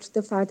about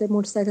the fact that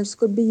motorcycles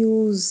could be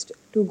used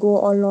to go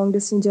on long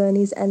distance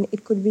journeys, and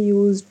it could be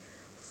used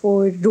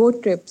for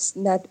road trips.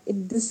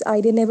 This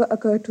idea never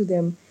occurred to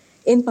them.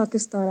 In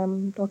Pakistan,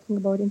 I'm talking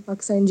about in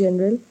Pakistan in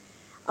general.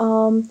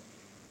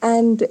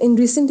 And in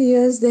recent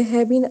years, there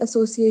have been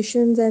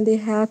associations and there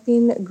have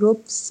been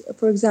groups.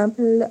 For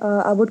example,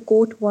 I would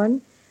quote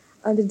one.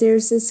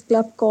 There's this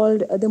club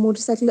called the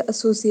Motorcycle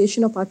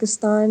Association of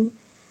Pakistan.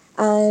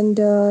 And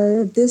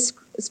this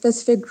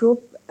specific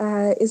group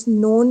is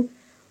known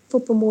for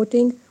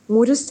promoting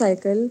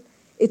motorcycle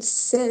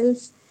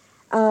itself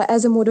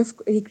as a mode of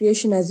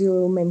recreation, as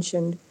you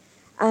mentioned.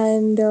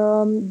 And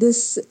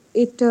this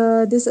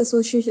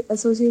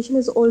association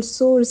is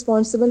also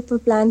responsible for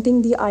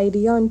planting the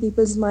idea in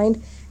people's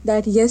mind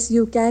that yes,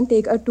 you can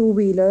take a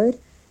two-wheeler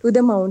to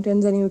the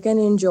mountains and you can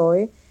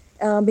enjoy,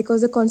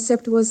 because the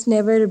concept was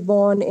never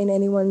born in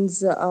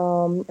anyone's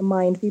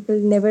mind. People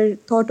never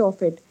thought of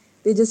it.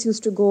 They just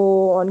used to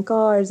go on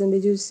cars and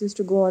they just used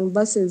to go on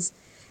buses.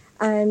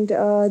 And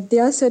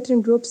there are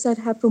certain groups that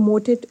have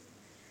promoted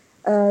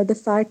the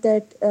fact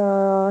that,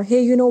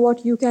 hey, you know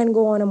what, you can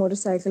go on a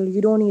motorcycle.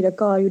 You don't need a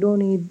car. You don't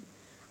need,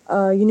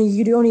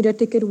 you don't need a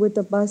ticket with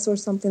a bus or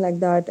something like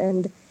that.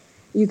 And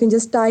you can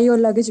just tie your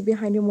luggage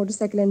behind your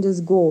motorcycle and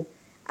just go.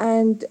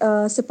 And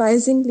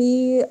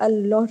surprisingly, a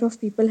lot of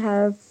people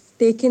have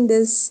taken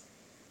this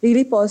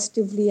really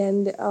positively,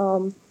 and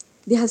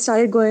they have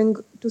started going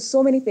to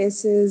so many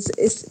places.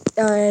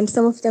 And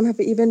some of them have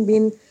even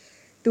been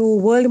to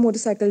World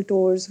Motorcycle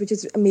Tours, which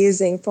is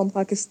amazing, from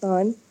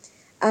Pakistan.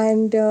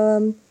 And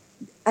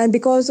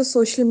because of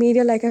social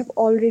media, like I've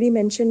already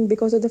mentioned,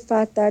 because of the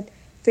fact that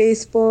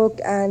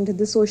Facebook and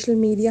the social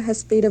media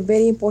has played a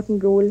very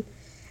important role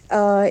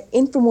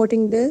in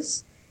promoting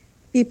this,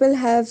 people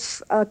are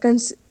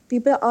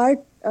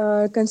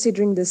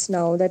considering this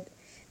now, that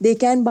they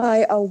can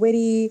buy a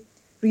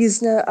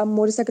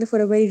motorcycle for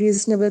a very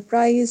reasonable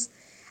price,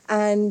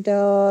 and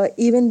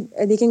even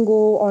they can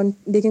go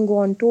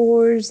on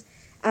tours,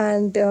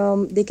 and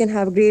they can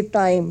have a great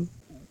time.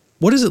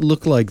 What does it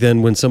look like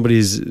then when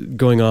somebody's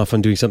going off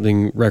and doing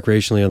something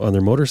recreationally on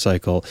their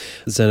motorcycle?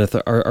 Zenith,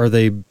 are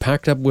they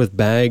packed up with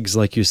bags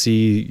like you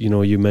see,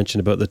 you mentioned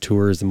about the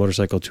tours, the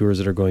motorcycle tours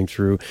that are going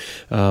through?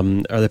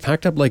 Are they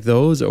packed up like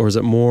those, or is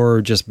it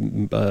more just,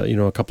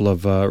 a couple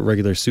of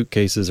regular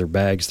suitcases or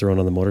bags thrown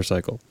on the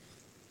motorcycle?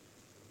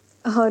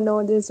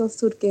 No, there's no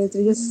suitcase.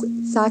 They're just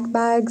sack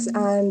bags,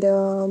 and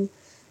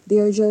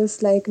they're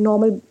just like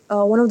normal,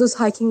 one of those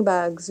hiking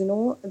bags,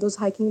 those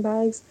hiking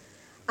bags.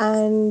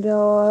 And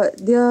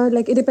they're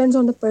like, it depends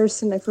on the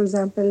person. Like, for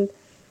example,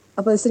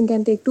 a person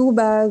can take 2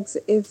 bags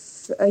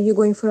if you're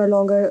going for a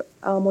longer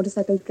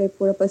motorcycle trip,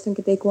 or a person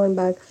can take 1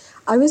 bag.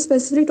 Are we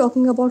specifically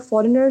talking about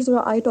foreigners, or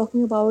are you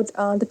talking about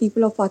the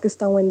people of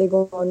Pakistan when they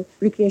go on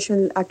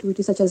recreational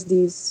activities such as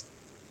these?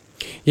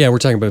 Yeah, we're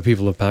talking about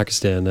people of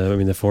Pakistan.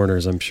 The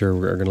foreigners, I'm sure,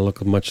 are going to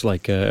look much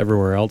like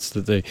everywhere else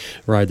that they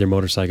ride their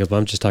motorcycles, but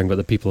I'm just talking about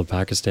the people of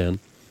Pakistan.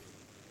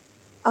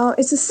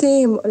 It's the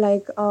same,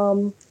 like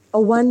a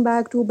 1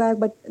 bag, 2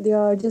 bag, but they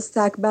are just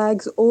sack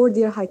bags or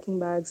they are hiking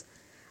bags.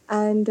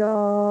 And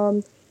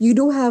you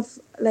do have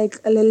like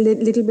a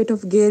little bit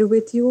of gear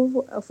with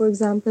you. For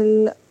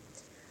example,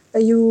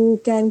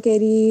 you can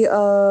carry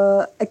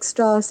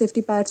extra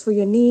safety pads for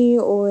your knee,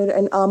 or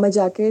an armor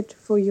jacket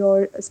for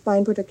your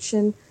spine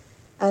protection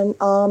and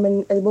arm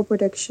and elbow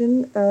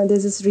protection.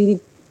 There's this really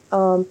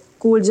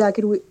cool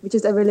jacket which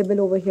is available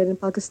over here in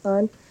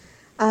Pakistan.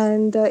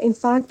 And in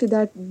fact,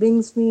 that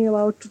brings me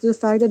about to the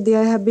fact that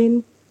there have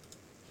been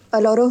a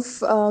lot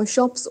of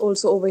shops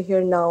also over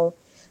here now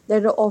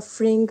that are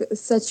offering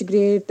such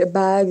great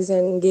bags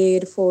and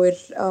gear for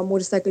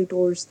motorcycle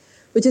tours,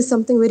 which is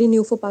something very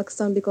new for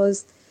Pakistan,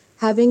 because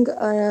having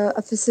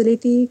a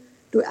facility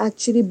to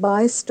actually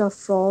buy stuff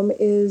from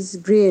is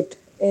great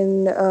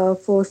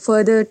for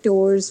further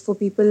tours, for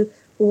people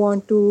who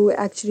want to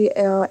actually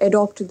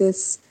adopt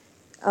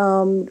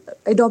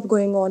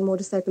going on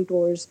motorcycle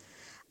tours.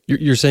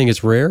 You're saying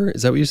it's rare?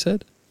 Is that what you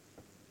said?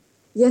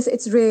 Yes,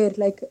 it's rare.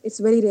 Like, it's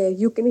very rare.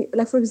 You can,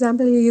 like, for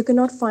example, you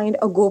cannot find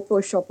a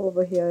GoPro shop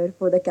over here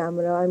for the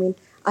camera.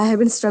 I have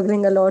been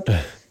struggling a lot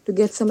to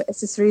get some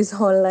accessories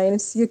online.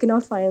 So you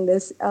cannot find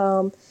this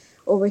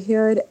over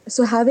here.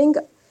 So having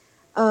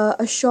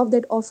a shop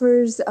that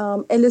offers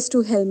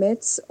LS2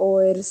 helmets,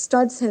 or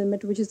Studs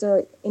helmet, which is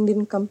an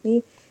Indian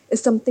company,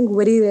 is something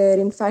very rare.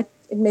 In fact,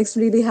 it makes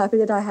me really happy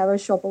that I have a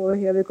shop over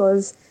here,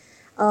 because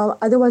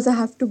otherwise I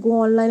have to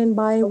go online and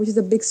buy, which is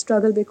a big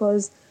struggle,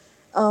 because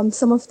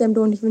some of them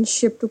don't even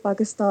ship to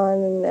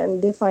Pakistan,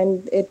 and they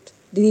find it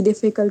really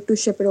difficult to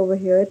ship it over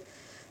here.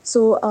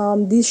 So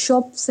these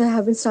shops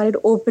have been started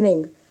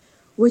opening,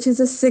 which is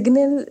a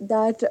signal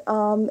that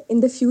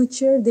in the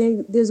future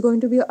there's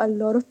going to be a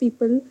lot of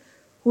people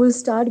who will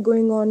start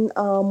going on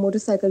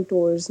motorcycle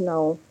tours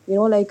now.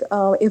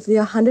 If there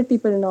are 100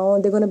 people now,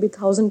 they're going to be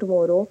 1,000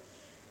 tomorrow,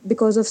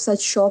 because of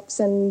such shops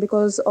and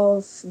because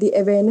of the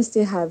awareness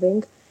they're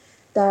having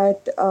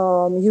that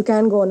you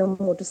can go on a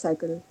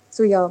motorcycle.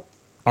 So yeah.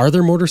 Are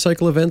there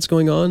motorcycle events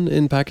going on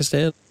in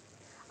Pakistan?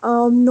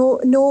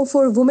 No.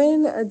 For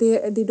women,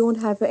 they don't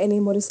have any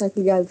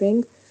motorcycle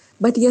gathering,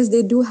 but yes,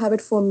 they do have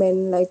it for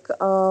men. Like,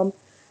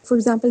 for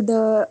example,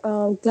 the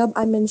club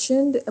I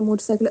mentioned,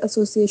 Motorcycle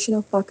Association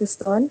of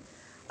Pakistan,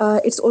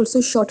 it's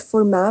also short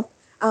for MAP.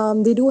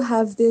 They do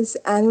have this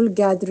annual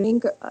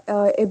gathering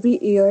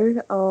every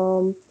year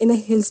in a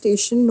hill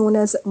station known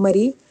as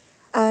Murree,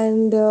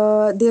 and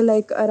they're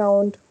like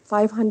around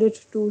 500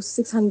 to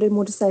 600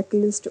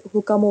 motorcyclists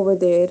who come over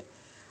there.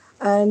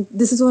 And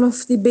this is one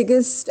of the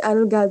biggest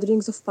annual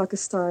gatherings of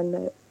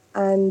Pakistan.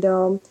 And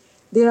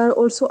There are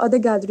also other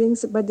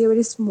gatherings, but they're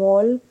very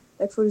small.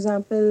 Like, for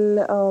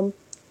example,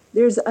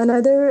 there's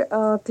another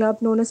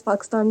club known as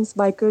Pakistan's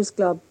Bikers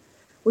Club,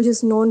 which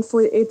is known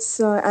for its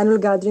annual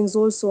gatherings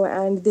also,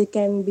 and they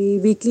can be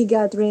weekly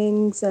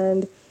gatherings,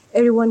 and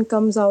everyone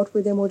comes out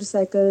with their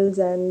motorcycles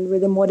and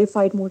with their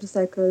modified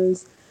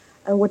motorcycles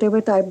and whatever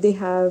type they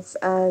have,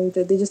 and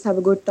they just have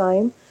a good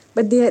time.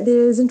 But there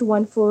isn't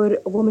one for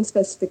women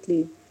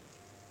specifically.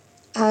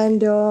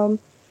 And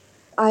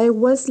I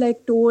was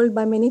like told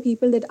by many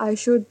people that I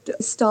should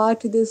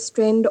start this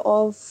trend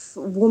of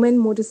women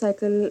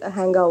motorcycle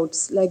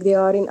hangouts like they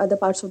are in other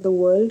parts of the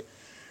world.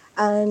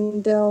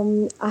 And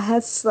I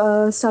have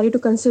started to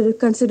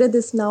consider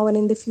this now, and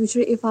in the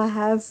future, if I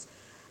have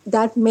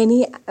that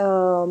many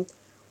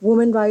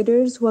women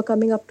riders who are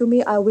coming up to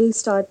me, I will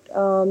start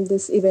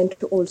this event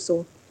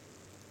also.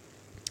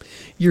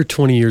 You're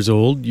 20 years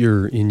old,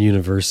 you're in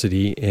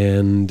university,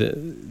 and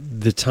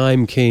the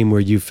time came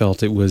where you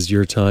felt it was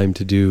your time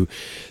to do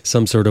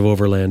some sort of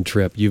overland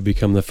trip. You've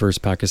become the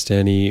first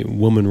Pakistani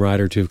woman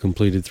rider to have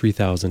completed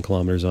 3,000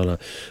 kilometers on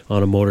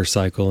a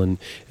motorcycle and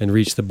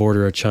reached the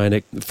border of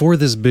China. For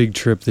this big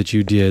trip that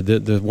you did,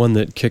 the one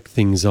that kicked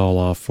things all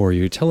off for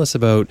you, tell us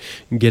about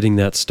getting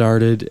that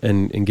started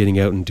and getting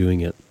out and doing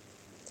it.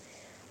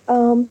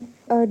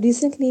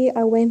 Recently,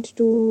 I went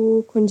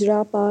to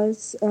Khunjra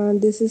Pass.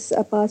 This is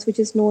a pass which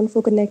is known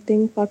for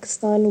connecting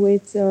Pakistan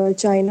with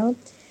China.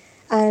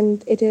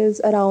 And it is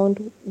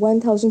around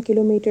 1,000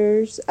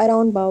 kilometers,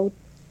 around about,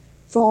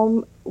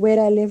 from where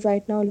I live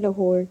right now,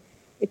 Lahore.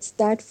 It's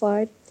that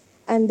far.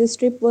 And this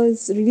trip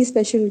was really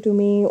special to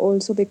me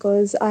also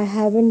because I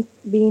haven't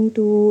been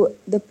to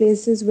the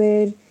places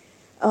where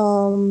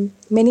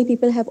many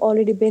people have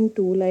already been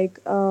to. Like,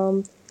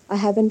 I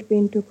haven't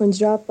been to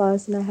Khunjra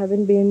Pass, and I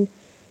haven't been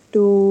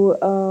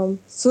to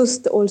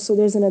Sust also.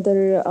 There's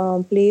another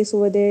place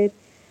over there.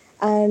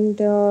 And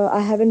I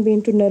haven't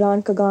been to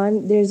Naran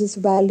Kagan. There's this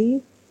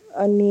valley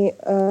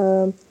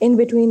in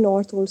between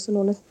north also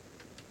known as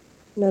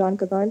Naran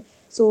Kagan.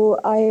 So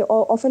I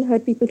often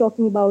heard people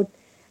talking about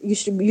you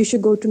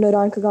should go to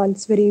Naran Kagan.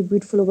 It's very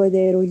beautiful over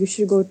there. Or you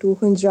should go to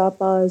Khunjra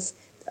Pass,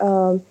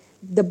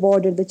 the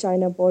border, the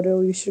China border.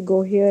 Or you should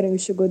go here and you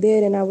should go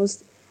there. And I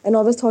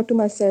always thought to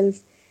myself,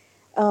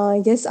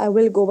 yes, I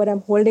will go, but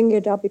I'm holding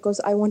it up because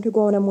I want to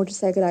go on a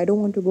motorcycle. I don't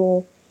want to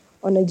go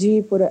on a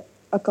jeep or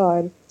a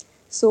car.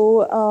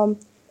 So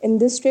in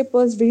this trip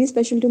was really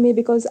special to me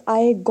because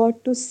I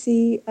got to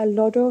see a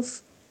lot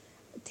of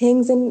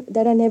things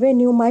that I never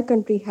knew my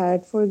country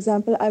had. For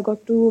example, I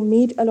got to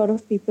meet a lot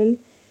of people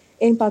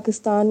in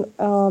Pakistan,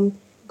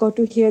 got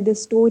to hear their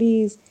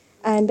stories,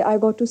 and I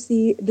got to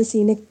see the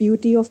scenic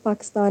beauty of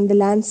Pakistan, the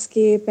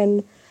landscape,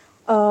 and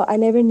I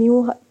never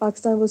knew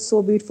Pakistan was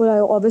so beautiful. I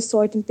always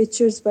saw it in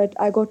pictures, but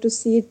I got to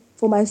see it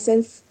for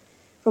myself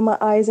from my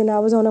eyes, and I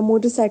was on a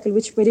motorcycle,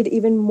 which made it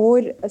even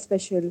more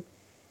special.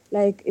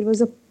 Like, it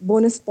was a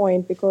bonus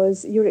point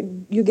because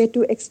you get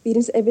to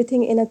experience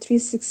everything in a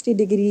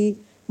 360-degree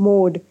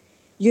mode.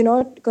 You're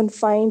not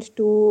confined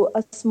to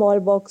a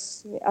small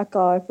box, a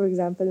car, for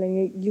example,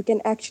 and you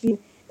can actually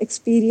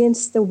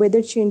experience the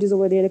weather changes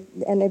over there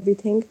and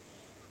everything.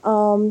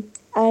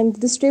 And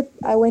this trip,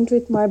 I went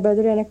with my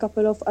brother and a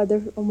couple of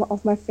other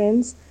of my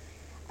friends,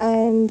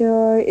 and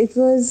it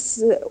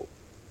was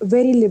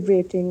very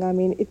liberating. I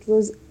mean, it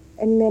was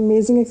an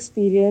amazing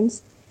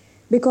experience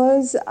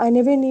because I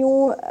never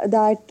knew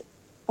that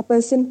a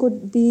person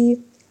could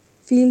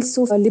feel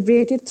so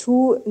liberated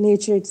through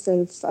nature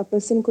itself. A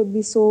person could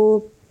be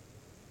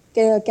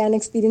can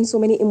experience so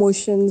many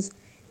emotions.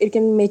 It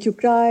can make you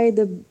cry.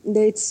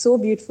 It's so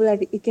beautiful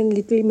that it can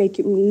literally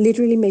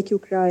make you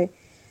cry.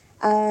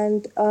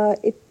 And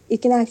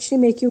it can actually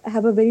make you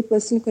have a very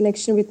personal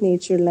connection with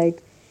nature.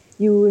 Like,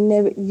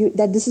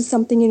 that this is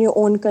something in your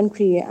own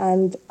country.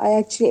 And I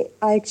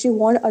actually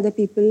want other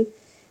people.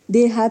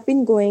 They have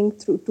been going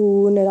to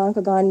Naran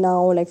Kagan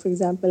now, like, for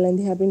example, and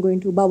they have been going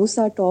to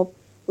Babusar Top,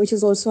 which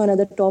is also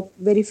another top,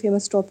 very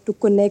famous top, to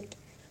connect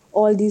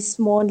all these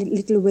small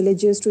little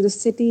villages to the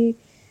city.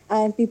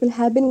 And people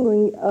have been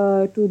going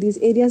to these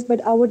areas, but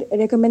I would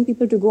recommend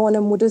people to go on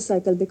a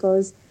motorcycle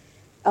because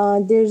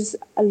there's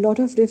a lot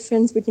of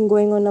difference between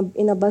going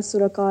in a bus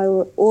or a car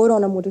or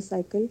on a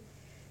motorcycle.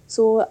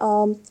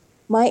 So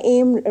my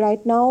aim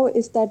right now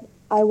is that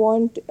I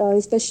want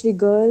especially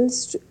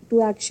girls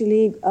to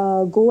actually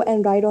go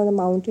and ride on the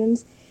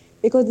mountains,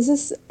 because this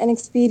is an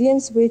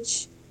experience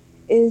which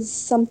is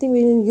something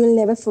you'll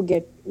never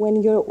forget.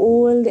 When you're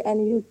old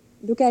and you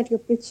look at your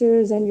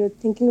pictures and you're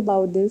thinking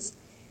about this,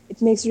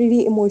 it makes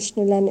really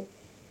emotional, and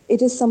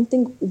it is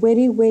something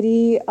very,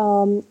 very,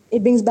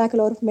 it brings back a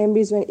lot of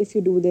memories if you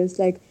do this.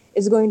 Like,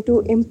 it's going to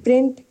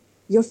imprint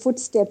your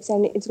footsteps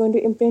and it's going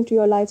to imprint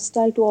your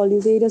lifestyle to all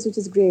these areas, which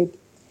is great.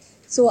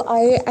 So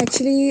I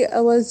actually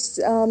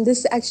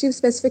this actually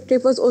specific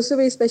trip was also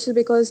very special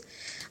because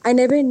I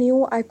never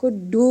knew I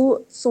could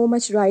do so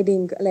much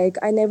riding. Like,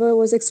 I never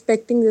was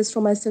expecting this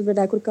for myself, that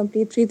I could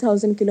complete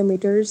 3,000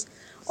 kilometers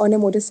on a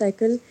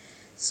motorcycle.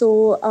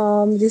 So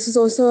this is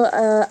also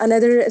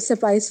another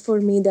surprise for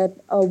me that,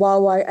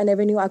 wow, I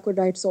never knew I could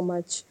ride so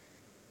much.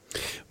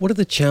 What are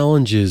the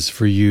challenges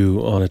for you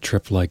on a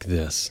trip like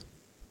this?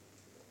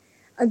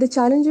 The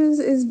challenges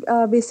is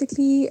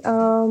basically,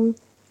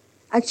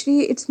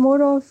 actually, it's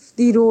more of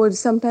the road.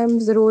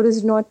 Sometimes the road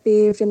is not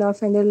paved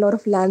enough and there are a lot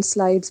of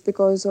landslides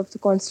because of the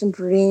constant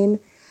rain.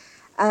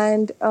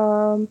 And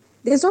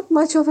there's not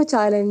much of a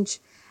challenge.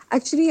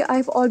 Actually,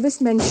 I've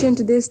always mentioned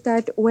this,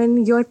 that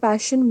when your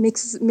passion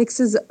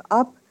mixes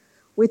up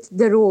with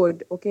the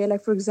road, okay,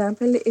 like for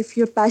example, if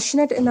you're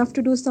passionate enough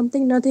to do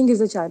something, nothing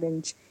is a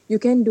challenge. You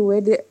can do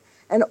it,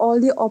 and all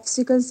the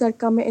obstacles that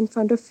come in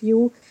front of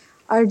you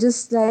are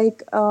just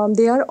like,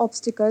 they are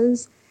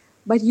obstacles,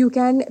 but you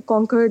can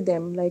conquer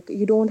them. Like,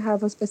 you don't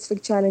have a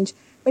specific challenge.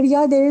 But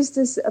yeah, there is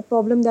this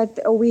problem that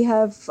we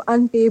have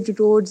unpaved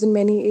roads in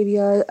many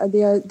areas.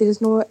 There is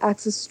no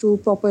access to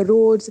proper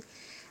roads.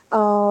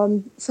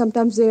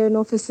 Sometimes there are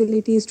no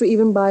facilities to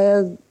even buy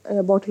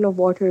a bottle of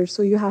water.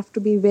 So you have to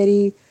be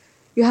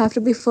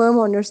firm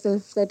on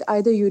yourself that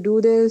either you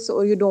do this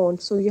or you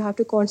don't. So you have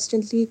to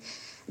constantly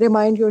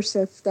remind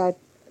yourself that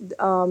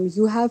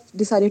you have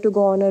decided to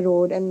go on a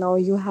road, and now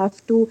you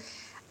have to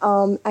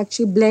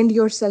actually blend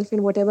yourself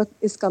in whatever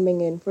is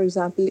coming in. For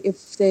example,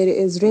 if there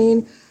is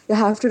rain, you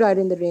have to ride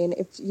in the rain.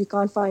 If you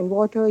can't find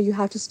water, you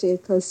have to stay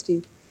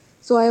thirsty.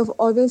 So I have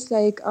always a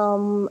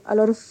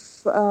lot of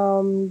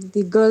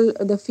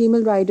the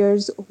female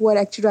riders who are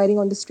actually riding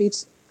on the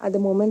streets at the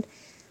moment,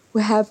 who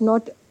have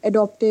not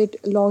adopted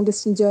long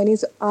distance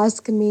journeys,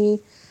 ask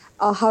me,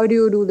 how do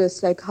you do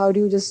this? Like, how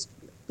do you just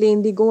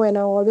plainly go? And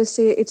I always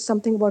say it's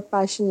something about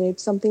passion.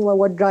 It's something about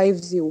what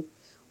drives you,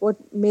 what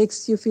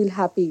makes you feel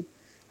happy.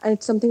 And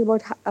it's something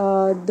about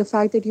the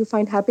fact that you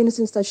find happiness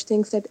in such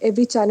things, that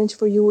every challenge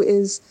for you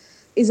is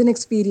an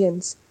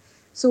experience.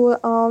 So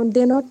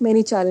there are not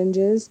many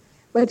challenges.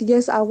 But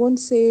yes, I won't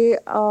say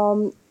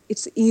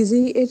it's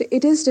easy.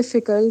 It is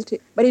difficult,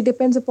 but it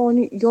depends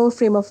upon your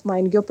frame of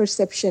mind, your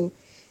perception.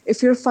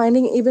 If you're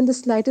finding even the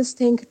slightest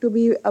thing to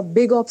be a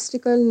big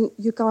obstacle,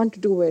 you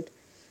can't do it.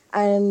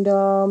 And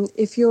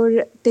if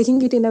you're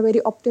taking it in a very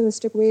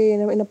optimistic way,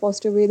 in a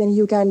positive way, then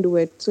you can do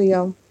it. So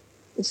yeah,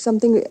 it's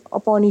something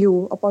upon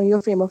you, upon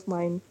your frame of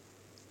mind.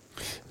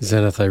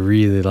 Zenith, I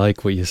really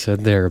like what you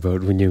said there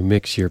about when you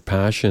mix your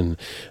passion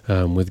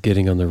with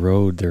getting on the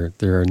road,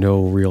 there are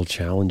no real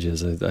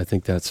challenges. I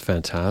think that's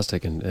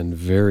fantastic and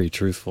very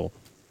truthful.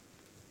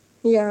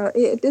 Yeah,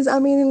 it is. I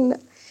mean,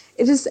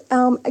 it is.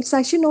 It's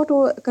actually not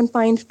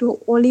confined to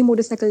only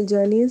motorcycle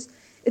journeys.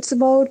 It's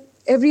about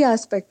every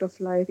aspect of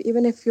life.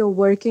 Even if you're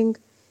working,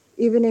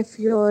 even if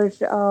you're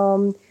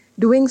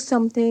doing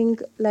something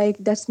like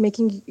that's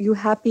making you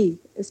happy,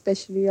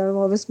 especially, I've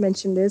always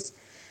mentioned this.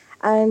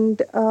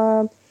 And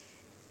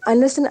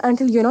unless and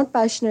until you're not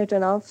passionate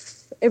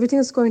enough, everything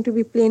is going to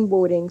be plain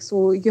boring.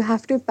 So you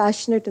have to be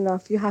passionate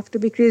enough. You have to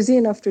be crazy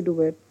enough to do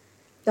it.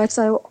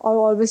 I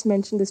always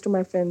mention this to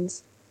my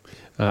friends.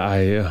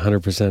 I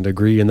 100%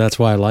 agree, and that's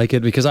why I like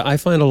it, because I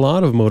find a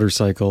lot of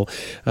motorcycle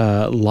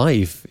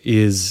life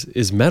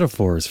is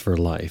metaphors for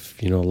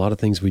life. You know, a lot of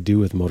things we do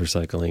with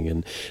motorcycling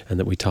and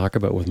that we talk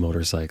about with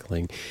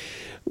motorcycling.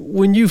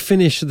 When you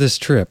finished this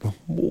trip,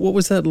 what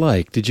was that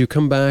like? Did you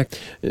come back,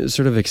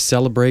 sort of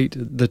celebrate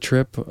the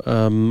trip,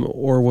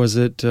 or was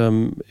it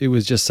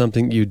was just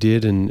something you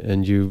did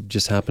and you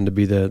just happened to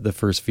be the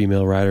first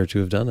female rider to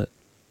have done it?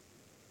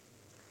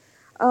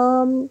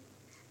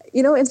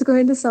 It's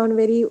going to sound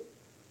very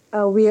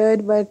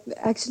weird, but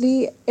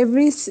actually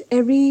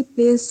every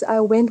place I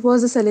went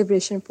was a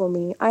celebration for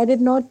me.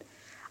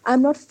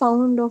 I'm not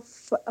fond of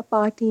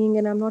partying,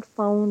 and I'm not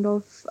fond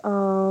of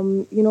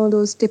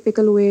those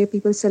typical way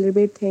people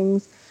celebrate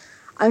things.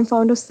 I'm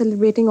fond of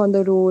celebrating on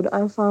the road.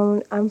 I'm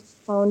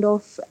fond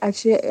of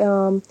actually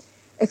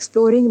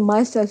exploring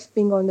myself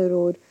being on the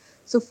road.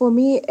 So for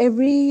me,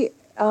 every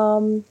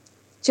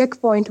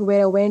checkpoint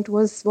where I went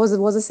was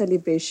a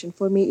celebration.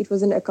 For me, it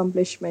was an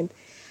accomplishment.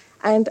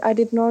 And I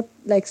did not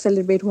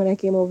celebrate when I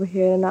came over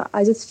here, and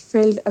I just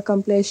felt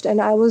accomplished. And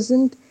I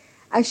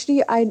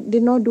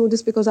did not do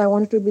this because I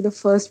wanted to be the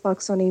first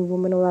Pakistani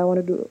woman, or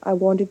I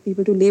wanted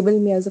people to label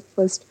me as the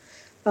first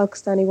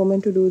Pakistani woman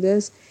to do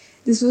this.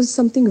 This was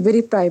something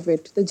very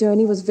private. The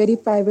journey was very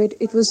private.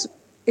 It was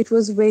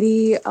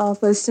very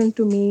personal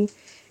to me.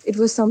 It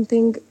was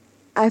something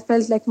I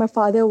felt like my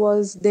father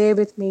was there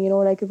with me.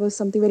 It was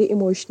something very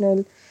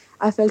emotional.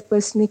 I felt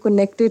personally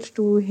connected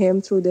to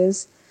him through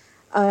this.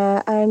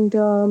 And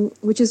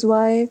which is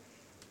why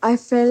I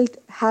felt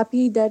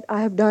happy that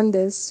I have done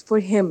this for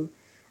him.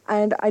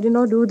 And I did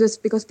not do this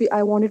because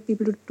I wanted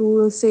people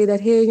to say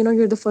that, hey,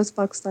 you're the first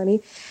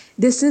Pakistani.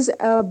 This is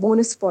a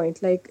bonus point.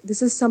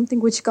 This is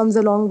something which comes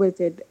along with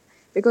it.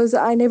 Because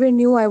I never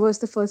knew I was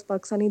the first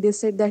Pakistani. They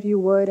said that you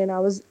were, and I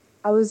was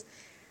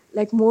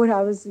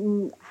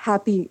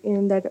happy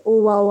in that,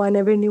 oh, wow, I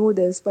never knew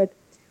this. But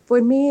for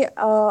me,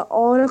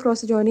 all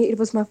across the journey, it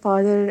was my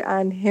father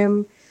and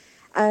him.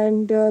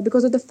 And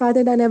because of the fact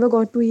that I never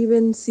got to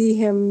even see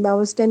him, I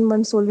was 10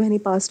 months old when he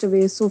passed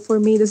away. So for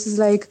me, this is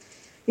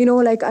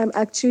like I'm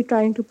actually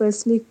trying to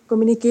personally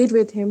communicate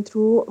with him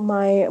through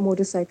my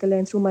motorcycle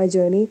and through my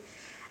journey.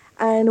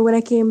 And when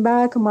I came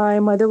back, my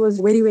mother was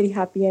very, very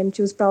happy, and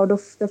she was proud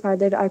of the fact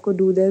that I could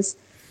do this.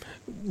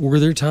 Were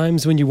there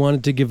times when you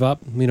wanted to give up,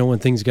 when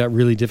things got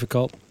really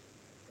difficult?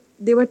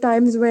 There were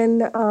times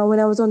when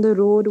I was on the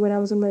road, when I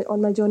was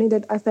on my journey,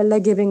 that I felt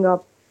like giving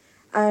up.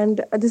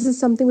 And this is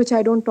something which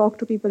I don't talk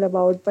to people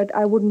about, but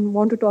I wouldn't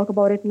want to talk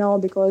about it now,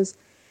 because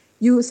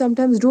you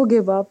sometimes do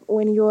give up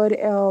when you're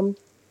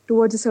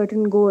towards a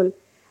certain goal,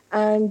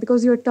 and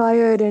because you're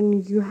tired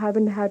and you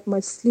haven't had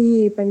much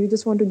sleep and you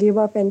just want to give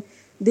up. And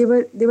there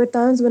were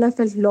times when I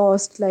felt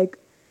lost, like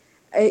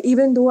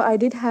even though I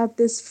did have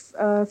this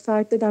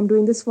fact that I'm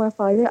doing this for my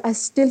father, I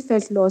still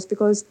felt lost,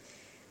 because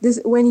this,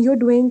 when you're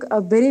doing a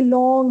very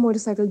long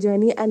motorcycle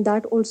journey, and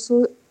that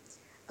also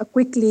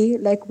quickly,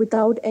 like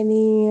without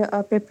any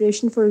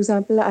preparation. For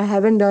example, I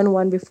haven't done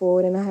one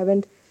before, and I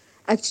haven't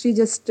actually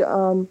just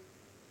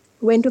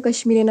went to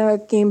Kashmir and I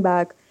came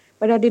back.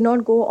 But I did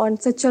not go on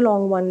such a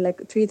long one,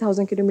 like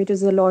 3,000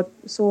 kilometers is a lot.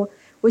 So,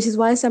 which is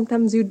why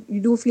sometimes you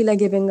do feel like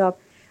giving up.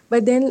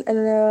 But then,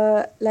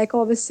 like I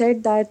always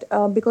said, that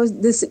because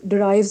this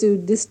drives you,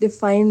 this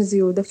defines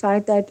you, the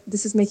fact that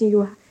this is making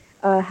you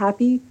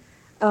happy,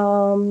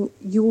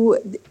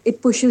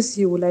 it pushes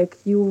you, like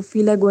you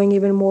feel like going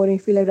even more and you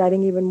feel like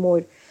riding even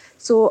more.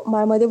 So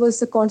my mother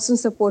was a constant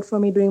support for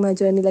me during my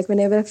journey. Like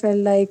whenever I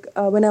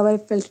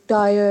felt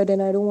tired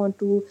and I don't want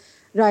to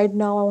ride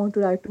now, I want to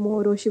ride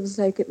tomorrow, she was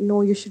like,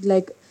 no, you should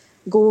like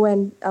go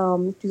and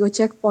to your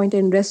checkpoint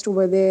and rest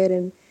over there.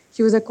 And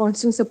she was a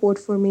constant support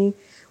for me,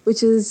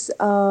 which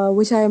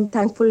I am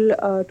thankful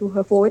to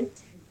her for.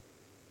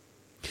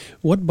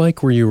 What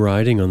bike were you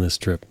riding on this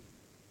trip?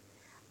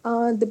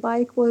 The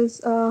bike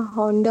was a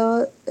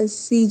Honda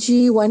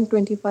CG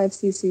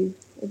 125cc.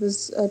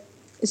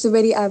 It's a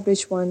very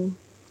average one.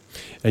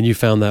 And you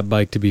found that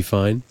bike to be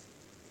fine?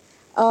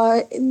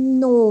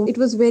 No, it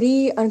was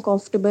very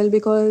uncomfortable,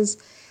 because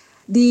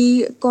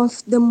the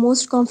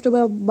most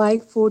comfortable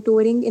bike for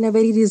touring in a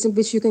very reasonable,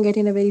 which you can get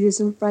in a very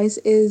reasonable price,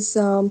 is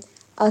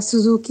a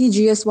Suzuki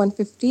GS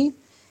 150,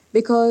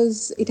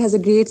 because it has a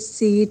great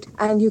seat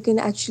and you can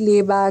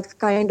actually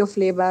kind of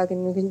lay back,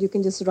 and you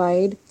can just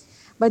ride.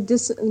 But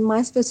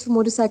my specific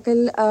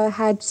motorcycle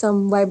had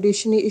some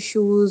vibration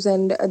issues,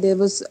 and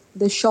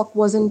the shock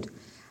wasn't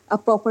a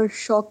proper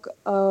shock.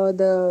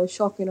 The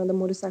shock, the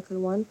motorcycle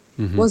one,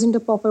 wasn't a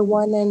proper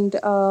one, and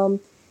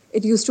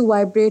it used to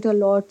vibrate a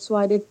lot. So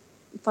I did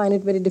find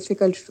it very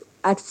difficult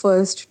at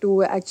first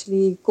to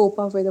actually cope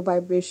up with the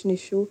vibration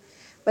issue.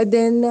 But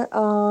then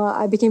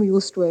I became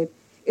used to it.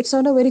 It's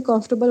not a very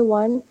comfortable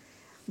one,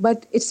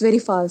 but it's very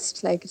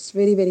fast. Like it's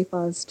very, very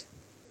fast.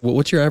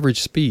 What's your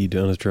average speed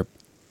on a trip?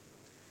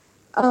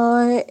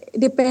 It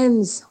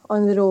depends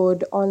on the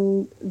road,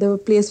 on the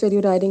place where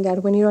you're riding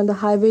at. When you're on the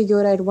highway,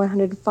 you're at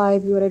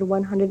 105, you're at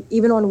 100,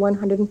 even on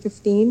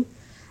 115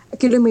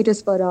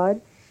 kilometers per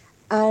hour.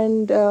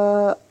 And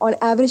on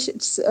average,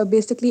 it's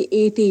basically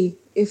 80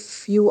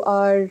 if you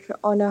are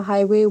on a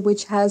highway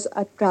which has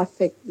a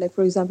traffic, like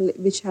for example,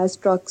 which has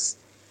trucks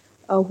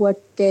who are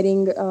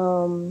carrying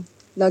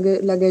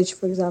luggage,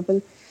 for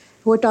example,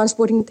 who are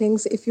transporting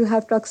things. If you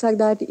have trucks like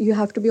that, you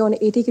have to be on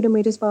 80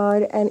 kilometers per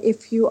hour. And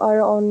if you are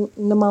on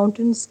the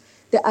mountains,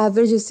 the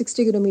average is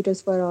 60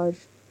 kilometers per hour.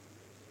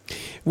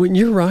 When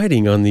you're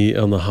riding on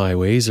the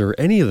highways, or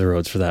any of the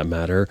roads for that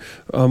matter,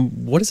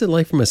 what is it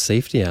like from a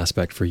safety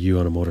aspect for you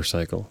on a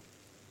motorcycle?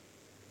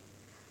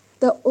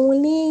 The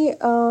only,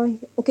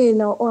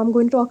 now I'm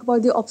going to talk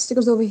about the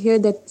obstacles over here,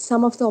 that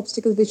some of the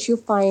obstacles which you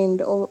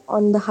find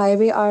on the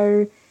highway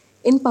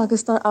in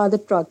Pakistan are the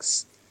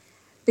trucks.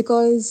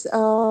 Because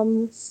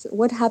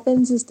what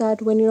happens is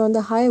that when you're on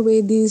the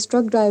highway, these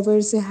truck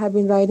drivers have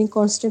been riding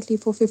constantly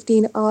for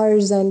 15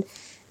 hours, and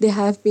they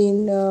have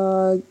been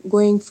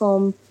going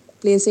from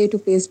place A to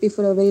place B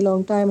for a very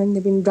long time, and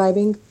they've been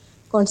driving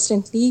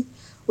constantly,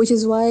 which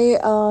is why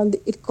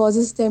it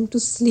causes them to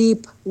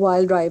sleep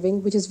while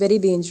driving, which is very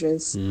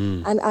dangerous.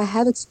 And I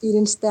have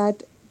experienced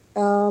that.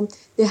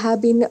 There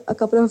have been a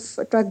couple of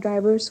truck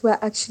drivers who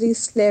actually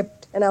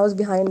slept, and I was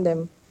behind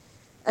them.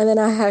 And then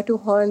I had to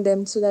horn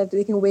them so that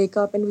they can wake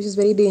up, and which is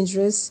very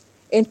dangerous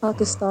in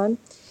Pakistan.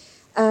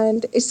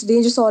 And it's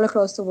dangerous all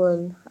across the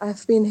world.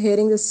 I've been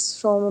hearing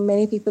this from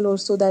many people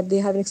also, that they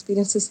have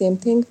experienced the same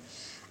thing.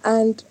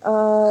 And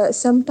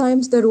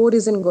sometimes the road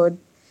isn't good.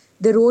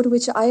 The road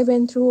which I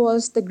went through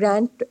was the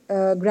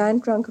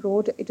Grand Trunk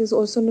Road. It is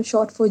also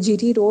short for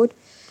GT Road.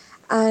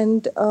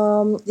 And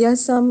there are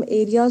some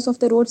areas of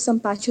the road,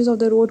 some patches of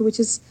the road which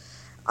is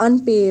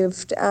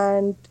unpaved,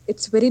 and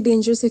it's very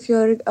dangerous if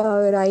you're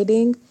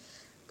riding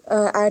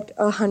at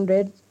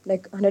 100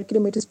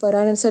 kilometers per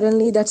hour, and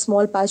suddenly that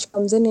small patch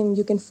comes in and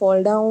you can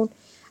fall down.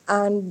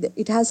 And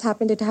it has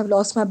happened that I have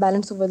lost my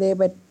balance over there,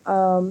 but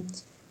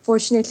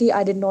fortunately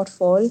I did not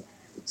fall.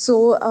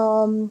 So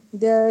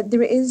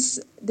there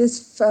is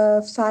this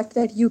fact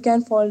that you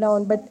can fall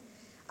down, but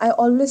I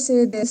always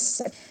say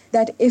this,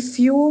 that if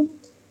you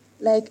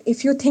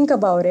think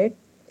about it,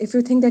 if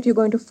you think that you're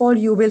going to fall,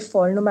 you will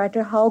fall, no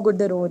matter how good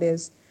the road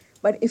is.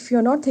 But if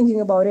you're not thinking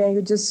about it and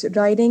you're just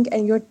riding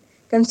and you're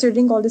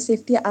considering all the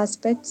safety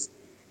aspects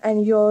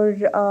and you're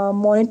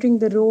monitoring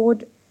the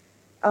road,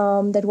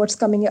 that what's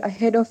coming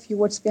ahead of you,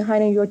 what's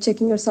behind, and you're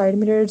checking your side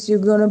mirrors, you're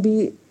going to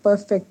be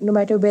perfect no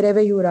matter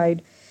wherever you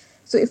ride.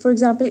 So if, for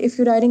example, if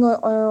you're riding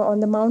on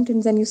the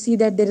mountains and you see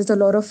that there is a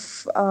lot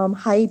of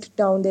height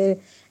down there,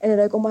 and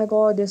you're like, oh my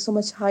God, there's so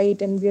much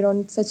height and we're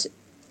on such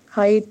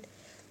height,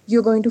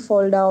 you're going to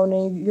fall down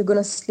and you're going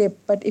to slip.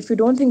 But if you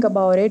don't think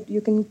about it,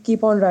 you can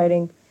keep on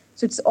riding.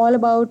 So it's all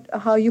about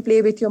how you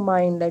play with your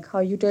mind, like how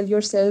you tell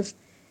yourself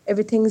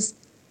everything is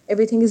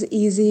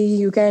easy,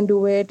 you can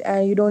do it,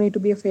 and you don't need to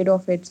be afraid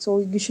of it. So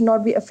you should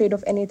not be afraid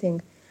of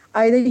anything.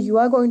 Either you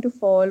are going to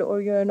fall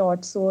or you're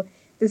not. So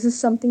this is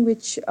something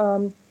which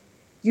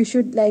you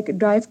should like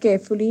ride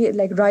carefully,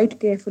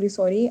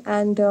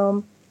 and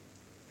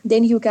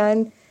then you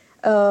can,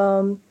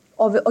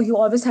 you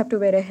always have to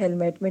wear a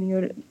helmet when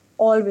you're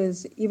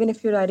always, even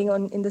if you're riding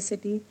in the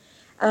city.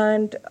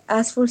 And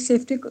as for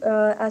safety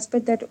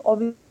aspect, that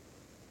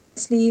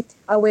obviously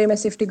I wear my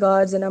safety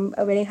guards and I'm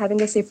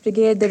having a safety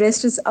gear. The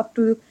rest is up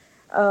to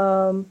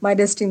my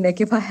destiny, like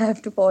if I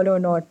have to fall or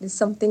not. It's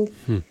something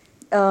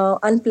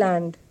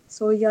unplanned.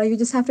 So yeah, you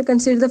just have to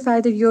consider the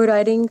fact that you're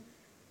riding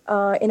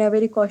in a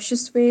very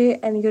cautious way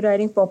and you're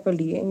riding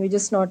properly and you're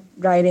just not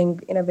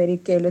riding in a very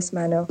careless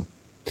manner.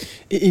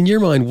 In your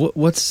mind,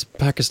 what's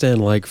Pakistan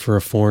like for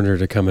a foreigner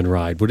to come and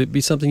ride? Would it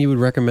be something you would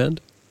recommend?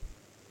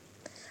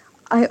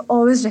 I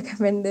always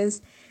recommend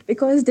this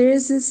because there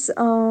is this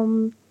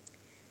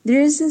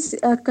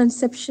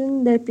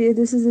conception that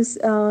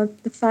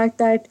the fact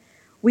that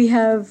we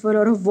have a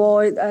lot of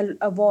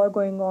a war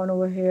going on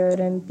over here,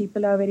 and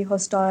people are very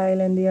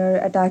hostile and they are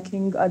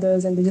attacking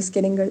others and they're just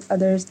killing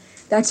others.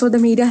 That's what the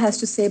media has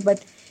to say,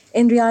 but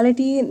in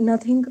reality,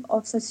 nothing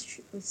of such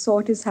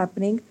sort is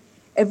happening.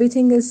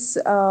 Everything is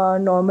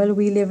normal.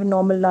 We live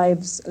normal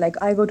lives. Like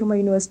I go to my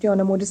university on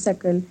a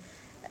motorcycle.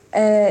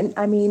 And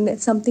I mean,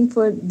 this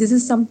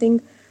is something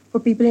for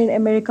people in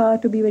America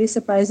to be very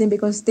surprising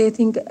because they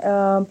think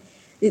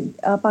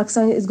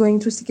Pakistan is going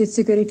through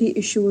security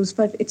issues,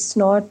 but it's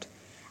not.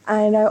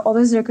 And I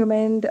always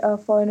recommend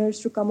foreigners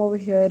to come over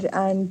here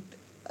and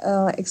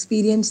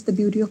experience the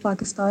beauty of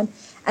Pakistan.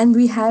 And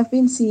we have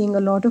been seeing a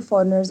lot of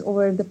foreigners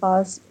over the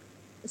past,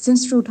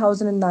 since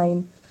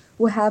 2009,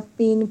 who have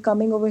been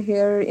coming over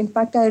here. In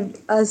fact, I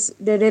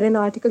read an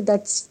article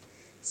that's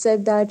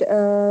said that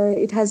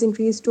it has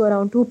increased to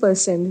around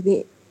 2%.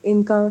 The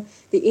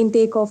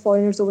intake of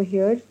foreigners over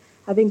here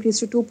have increased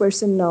to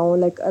 2% now.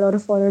 Like a lot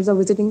of foreigners are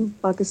visiting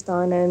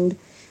Pakistan, and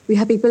we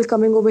have people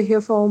coming over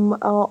here from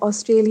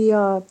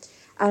Australia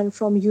and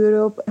from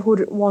Europe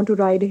who want to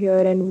ride here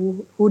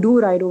and who do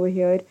ride over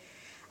here.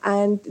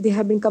 And they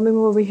have been coming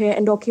over here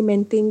and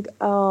documenting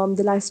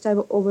the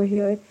lifestyle over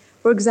here.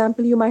 For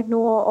example, you might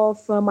know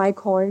of Mike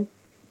Horn.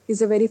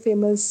 He's a very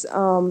famous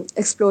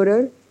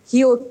explorer.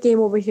 He came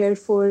over here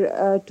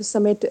to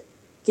summit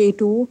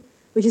K2,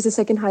 which is the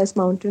second highest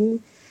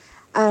mountain.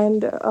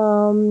 And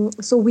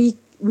so we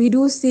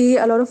do see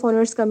a lot of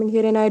foreigners coming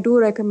here, and I do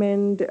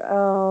recommend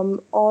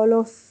all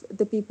of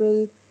the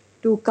people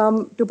to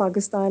come to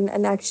Pakistan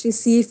and actually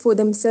see for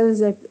themselves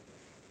that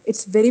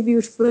it's very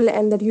beautiful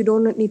and that you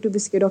don't need to be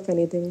scared of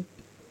anything.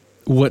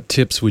 What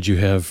tips would you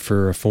have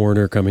for a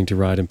foreigner coming to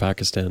ride in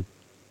Pakistan?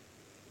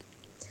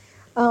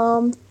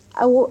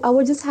 I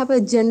would just have a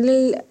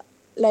general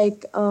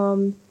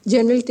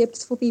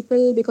tips for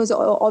people, because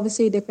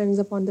obviously it depends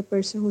upon the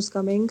person who's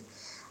coming.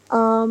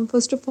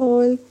 First of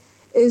all,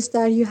 is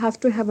that you have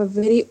to have a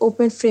very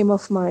open frame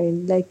of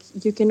mind. Like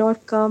you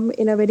cannot come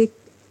in a very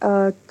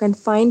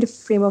confined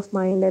frame of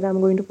mind that I'm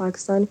going to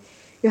Pakistan.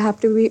 You have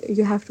to be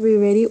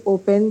very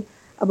open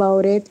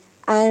about it.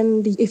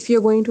 And if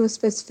you're going to a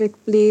specific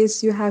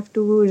place, you have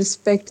to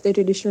respect the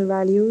traditional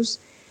values.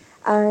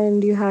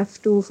 And you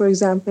have to, for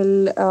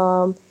example,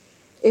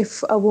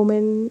 if a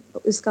woman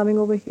is coming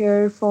over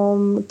here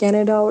from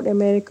Canada or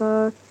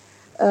America,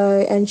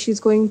 and she's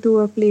going to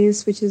a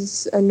place which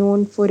is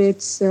known for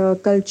its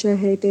culture,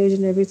 heritage,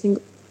 and everything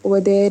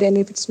over there, and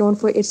if it's known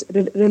for its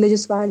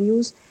religious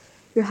values,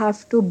 you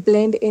have to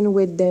blend in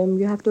with them.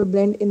 You have to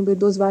blend in with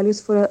those values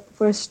for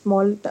a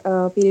small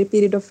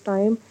period of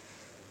time.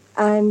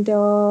 And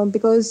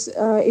because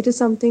it is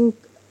something,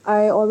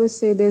 I always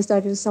say this,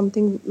 that it is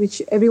something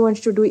which everyone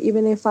should do.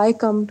 Even if I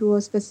come to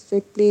a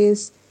specific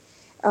place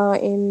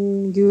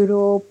in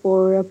Europe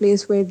or a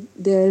place where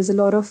there is a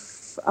lot of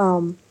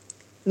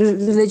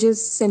religious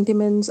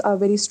sentiments are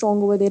very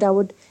strong over there, I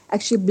would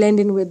actually blend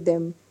in with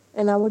them.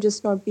 And I would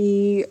just not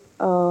be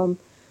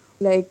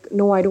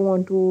no, I don't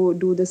want to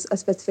do this, a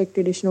specific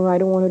tradition, or I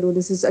don't want to do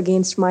this is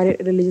against my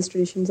religious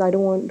traditions. I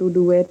don't want to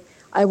do it.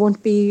 I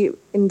won't be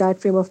in that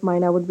frame of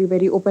mind. I would be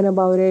very open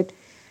about it.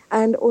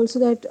 And also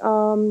that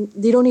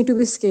they don't need to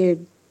be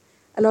scared.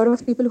 A lot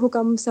of people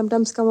who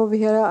sometimes come over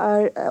here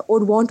or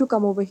want to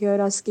come over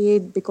here are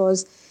scared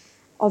because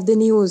of the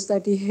news,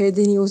 that you hear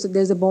the news that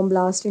there's a bomb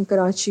blast in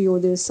Karachi, or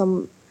there's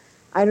some,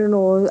 I don't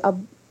know,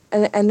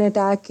 an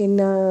attack in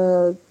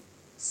a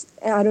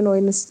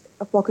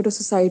pocket of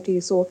society.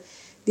 So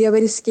they are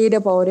very scared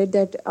about it,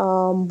 that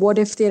what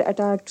if they're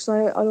attacked.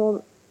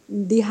 So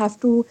they have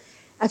to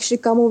actually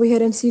come over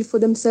here and see for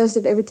themselves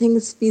that everything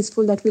is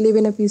peaceful, that we live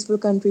in a peaceful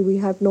country. We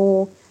have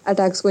no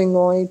attacks going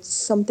on. It's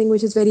something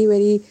which is very,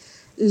 very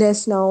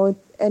less now.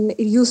 And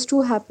it used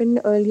to happen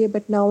earlier,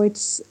 but now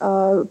it's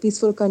a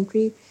peaceful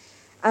country.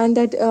 And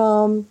that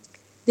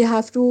they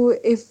have to,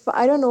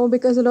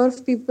 because a lot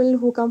of people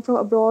who come from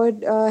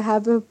abroad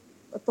have a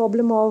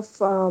problem of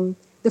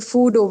the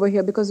food over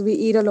here, because we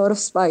eat a lot of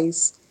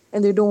spice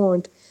and they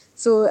don't.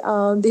 So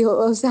they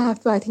also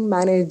have to, I think,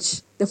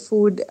 manage the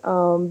food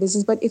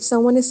business. But if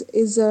someone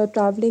is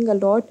traveling a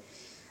lot,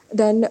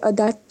 then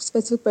that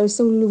specific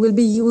person will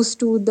be used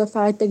to the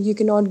fact that you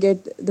cannot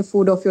get the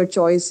food of your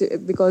choice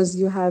because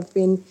you have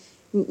been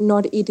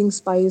not eating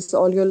spice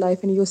all your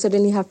life, and you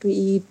suddenly have to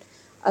eat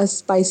a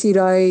spicy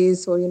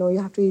rice, or you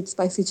have to eat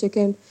spicy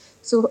chicken.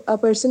 So a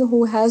person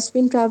who has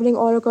been traveling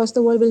all across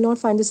the world will not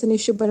find this an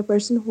issue, but a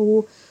person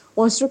who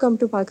wants to come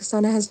to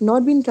Pakistan and has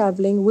not been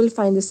traveling will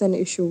find this an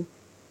issue.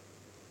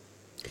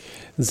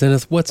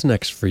 Zenith, what's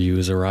next for you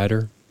as a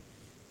rider?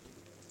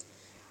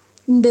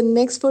 The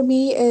next for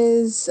me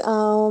is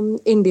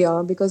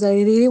India, because I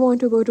really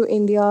want to go to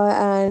India,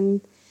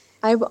 and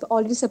I've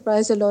already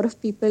surprised a lot of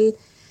people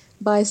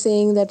by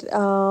saying that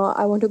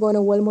I want to go on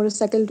a world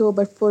motorcycle tour,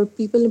 but for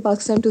people in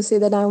Pakistan to say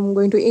that I'm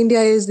going to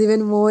India is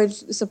even more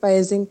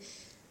surprising,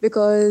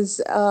 because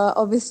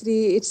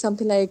obviously it's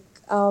something like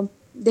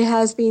there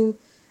has been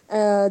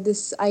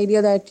this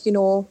idea that,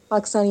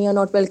 Pakistani are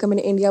not welcome in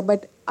India,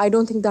 but I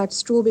don't think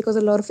that's true, because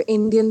a lot of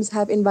Indians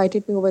have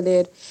invited me over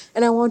there.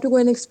 And I want to go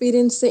and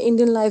experience the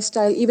Indian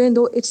lifestyle, even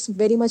though it's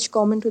very much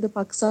common to the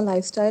Pakistan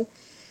lifestyle.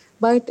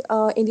 But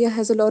India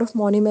has a lot of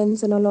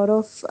monuments and a lot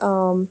of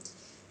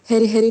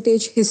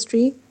heritage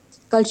history,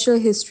 cultural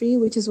history,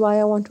 which is why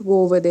I want to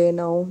go over there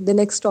now. The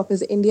next stop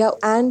is India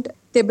and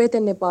Tibet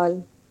and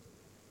Nepal.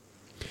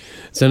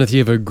 Zenith, you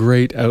have a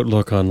great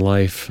outlook on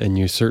life, and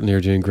you certainly are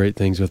doing great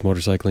things with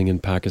motorcycling in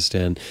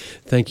Pakistan.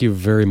 Thank you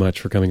very much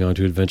for coming on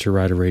to Adventure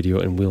Rider Radio,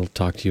 and we'll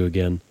talk to you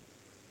again.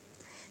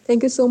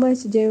 Thank you so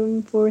much,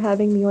 Jim, for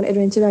having me on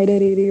Adventure Rider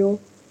Radio.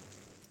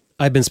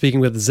 I've been speaking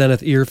with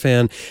Zenith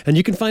Irfan, and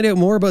you can find out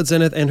more about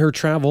Zenith and her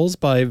travels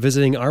by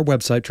visiting our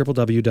website,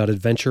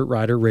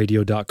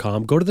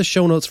 www.adventureriderradio.com. Go to the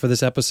show notes for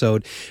this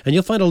episode, and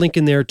you'll find a link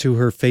in there to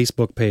her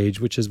Facebook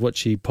page, which is what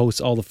she posts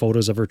all the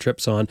photos of her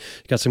trips on.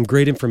 Got some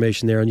great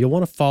information there, and you'll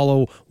want to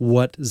follow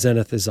what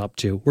Zenith is up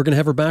to. We're going to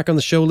have her back on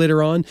the show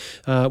later on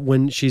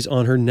when she's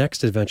on her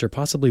next adventure,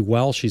 possibly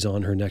while she's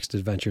on her next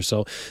adventure.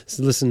 So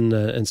listen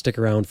and stick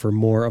around for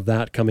more of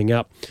that coming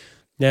up.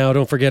 Now,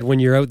 don't forget, when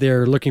you're out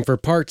there looking for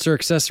parts or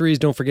accessories,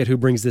 don't forget who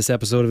brings this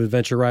episode of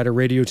Adventure Rider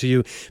Radio to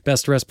you: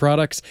 Best Rest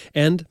Products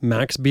and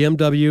Max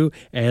BMW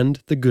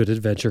and the Good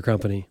Adventure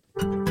Company.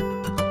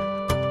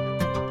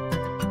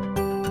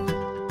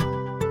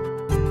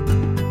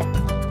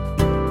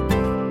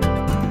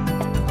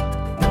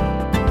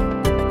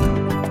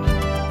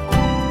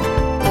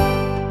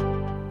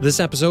 This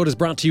episode is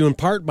brought to you in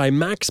part by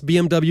Max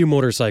BMW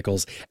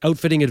Motorcycles,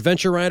 outfitting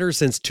adventure riders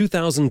since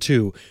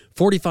 2002.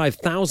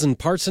 45,000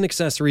 parts and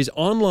accessories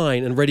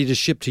online and ready to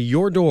ship to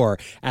your door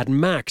at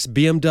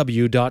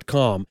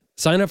maxbmw.com.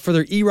 Sign up for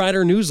their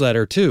e-rider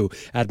newsletter too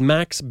at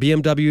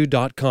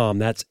maxbmw.com.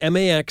 That's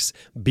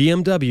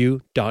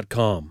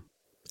maxbmw.com.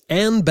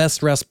 And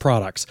Best Rest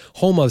Products,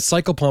 home of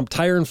Cycle Pump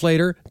Tire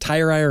Inflator,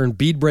 Tire Iron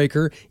Bead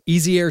Breaker,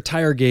 Easy Air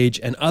Tire Gauge,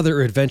 and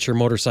other adventure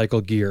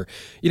motorcycle gear.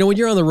 When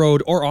you're on the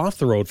road, or off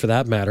the road for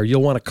that matter,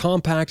 you'll want a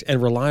compact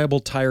and reliable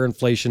tire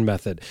inflation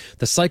method.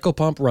 The Cycle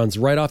Pump runs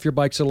right off your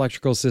bike's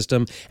electrical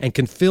system and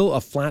can fill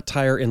a flat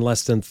tire in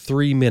less than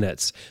 3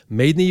 minutes.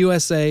 Made in the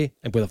USA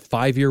and with a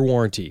 5-year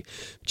warranty.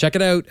 Check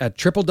it out at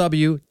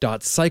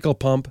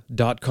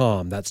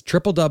www.cyclepump.com. That's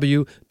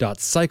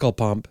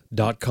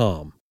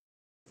www.cyclepump.com.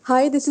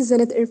 Hi, this is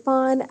Zenith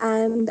Irfan,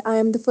 and I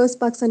am the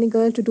first Pakistani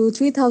girl to do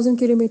 3,000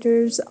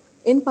 kilometers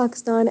in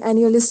Pakistan, and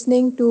you're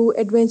listening to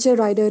Adventure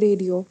Rider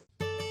Radio.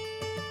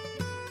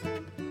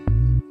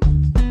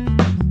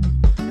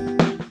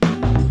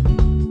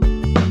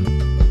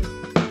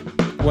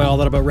 Well,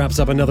 that about wraps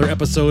up another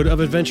episode of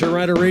Adventure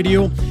Rider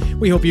Radio.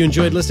 We hope you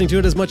enjoyed listening to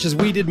it as much as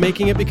we did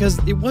making it, because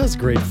it was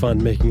great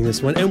fun making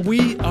this one. And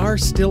we are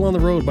still on the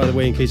road, by the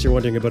way, in case you're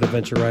wondering about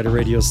Adventure Rider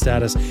Radio's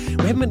status.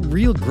 We haven't been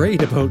real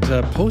great about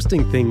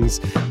posting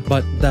things,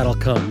 but that'll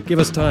come. Give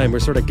us time. We're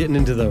sort of getting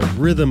into the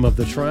rhythm of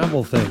the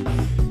travel thing.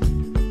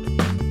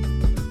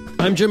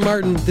 I'm Jim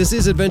Martin. This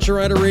is Adventure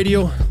Rider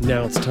Radio.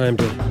 Now it's time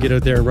to get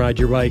out there and ride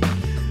your bike.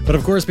 But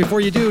of course,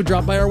 before you do,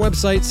 drop by our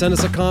website, send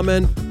us a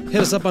comment,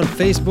 hit us up on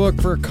Facebook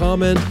for a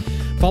comment,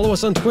 follow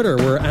us on Twitter.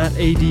 We're at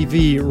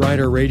ADV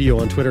Rider Radio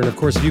on Twitter. And of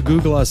course, if you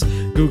Google us,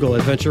 Google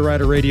Adventure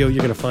Rider Radio,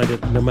 you're going to find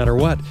it no matter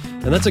what.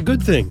 And that's a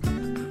good thing.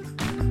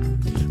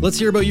 Let's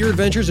hear about your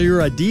adventures or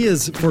your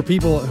ideas for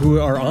people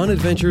who are on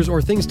adventures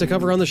or things to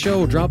cover on the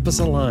show. Drop us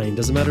a line.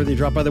 Doesn't matter whether you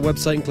drop by the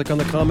website and click on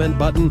the comment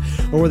button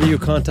or whether you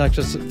contact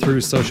us through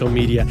social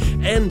media.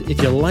 And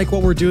if you like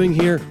what we're doing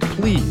here,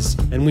 please,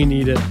 and we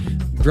need it,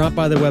 drop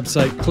by the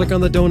website, click on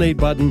the donate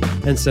button,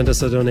 and send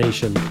us a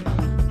donation.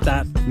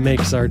 That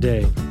makes our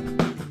day.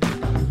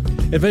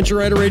 Adventure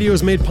Rider Radio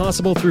is made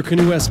possible through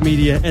Canoe West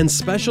Media, and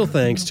special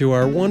thanks to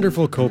our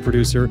wonderful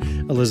co-producer,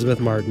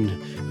 Elizabeth Martin,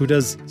 who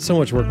does so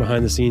much work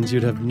behind the scenes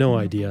you'd have no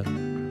idea.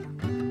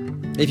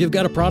 If you've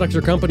got a product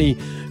or company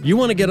you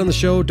want to get on the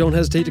show, don't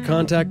hesitate to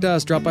contact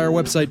us. Drop by our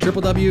website,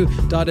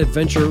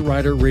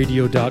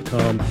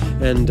 www.adventureriderradio.com,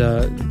 and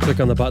click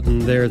on the button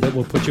there that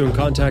will put you in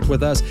contact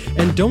with us.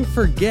 And don't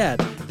forget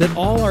that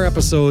all our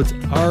episodes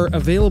are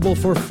available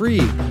for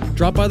free.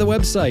 Drop by the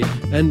website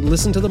and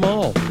listen to them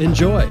all.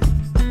 Enjoy.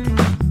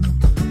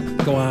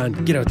 Go on,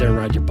 get out there and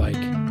ride your bike.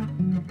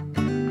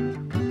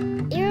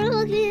 You're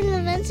looking at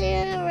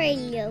Adventure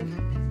Radio.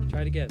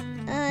 Try it again.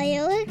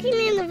 You're looking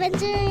at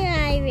Adventure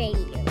Rider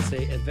Radio.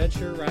 Say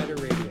Adventure Rider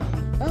Radio.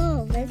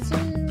 Oh,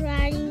 Adventure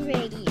Riding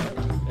Radio.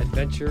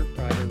 Adventure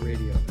Rider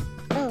Radio.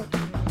 Oh,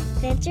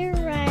 Adventure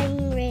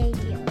Riding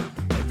Radio.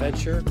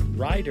 Adventure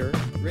Rider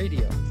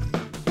Radio.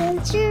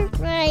 Adventure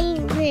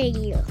Riding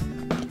Radio.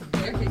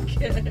 Very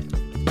good.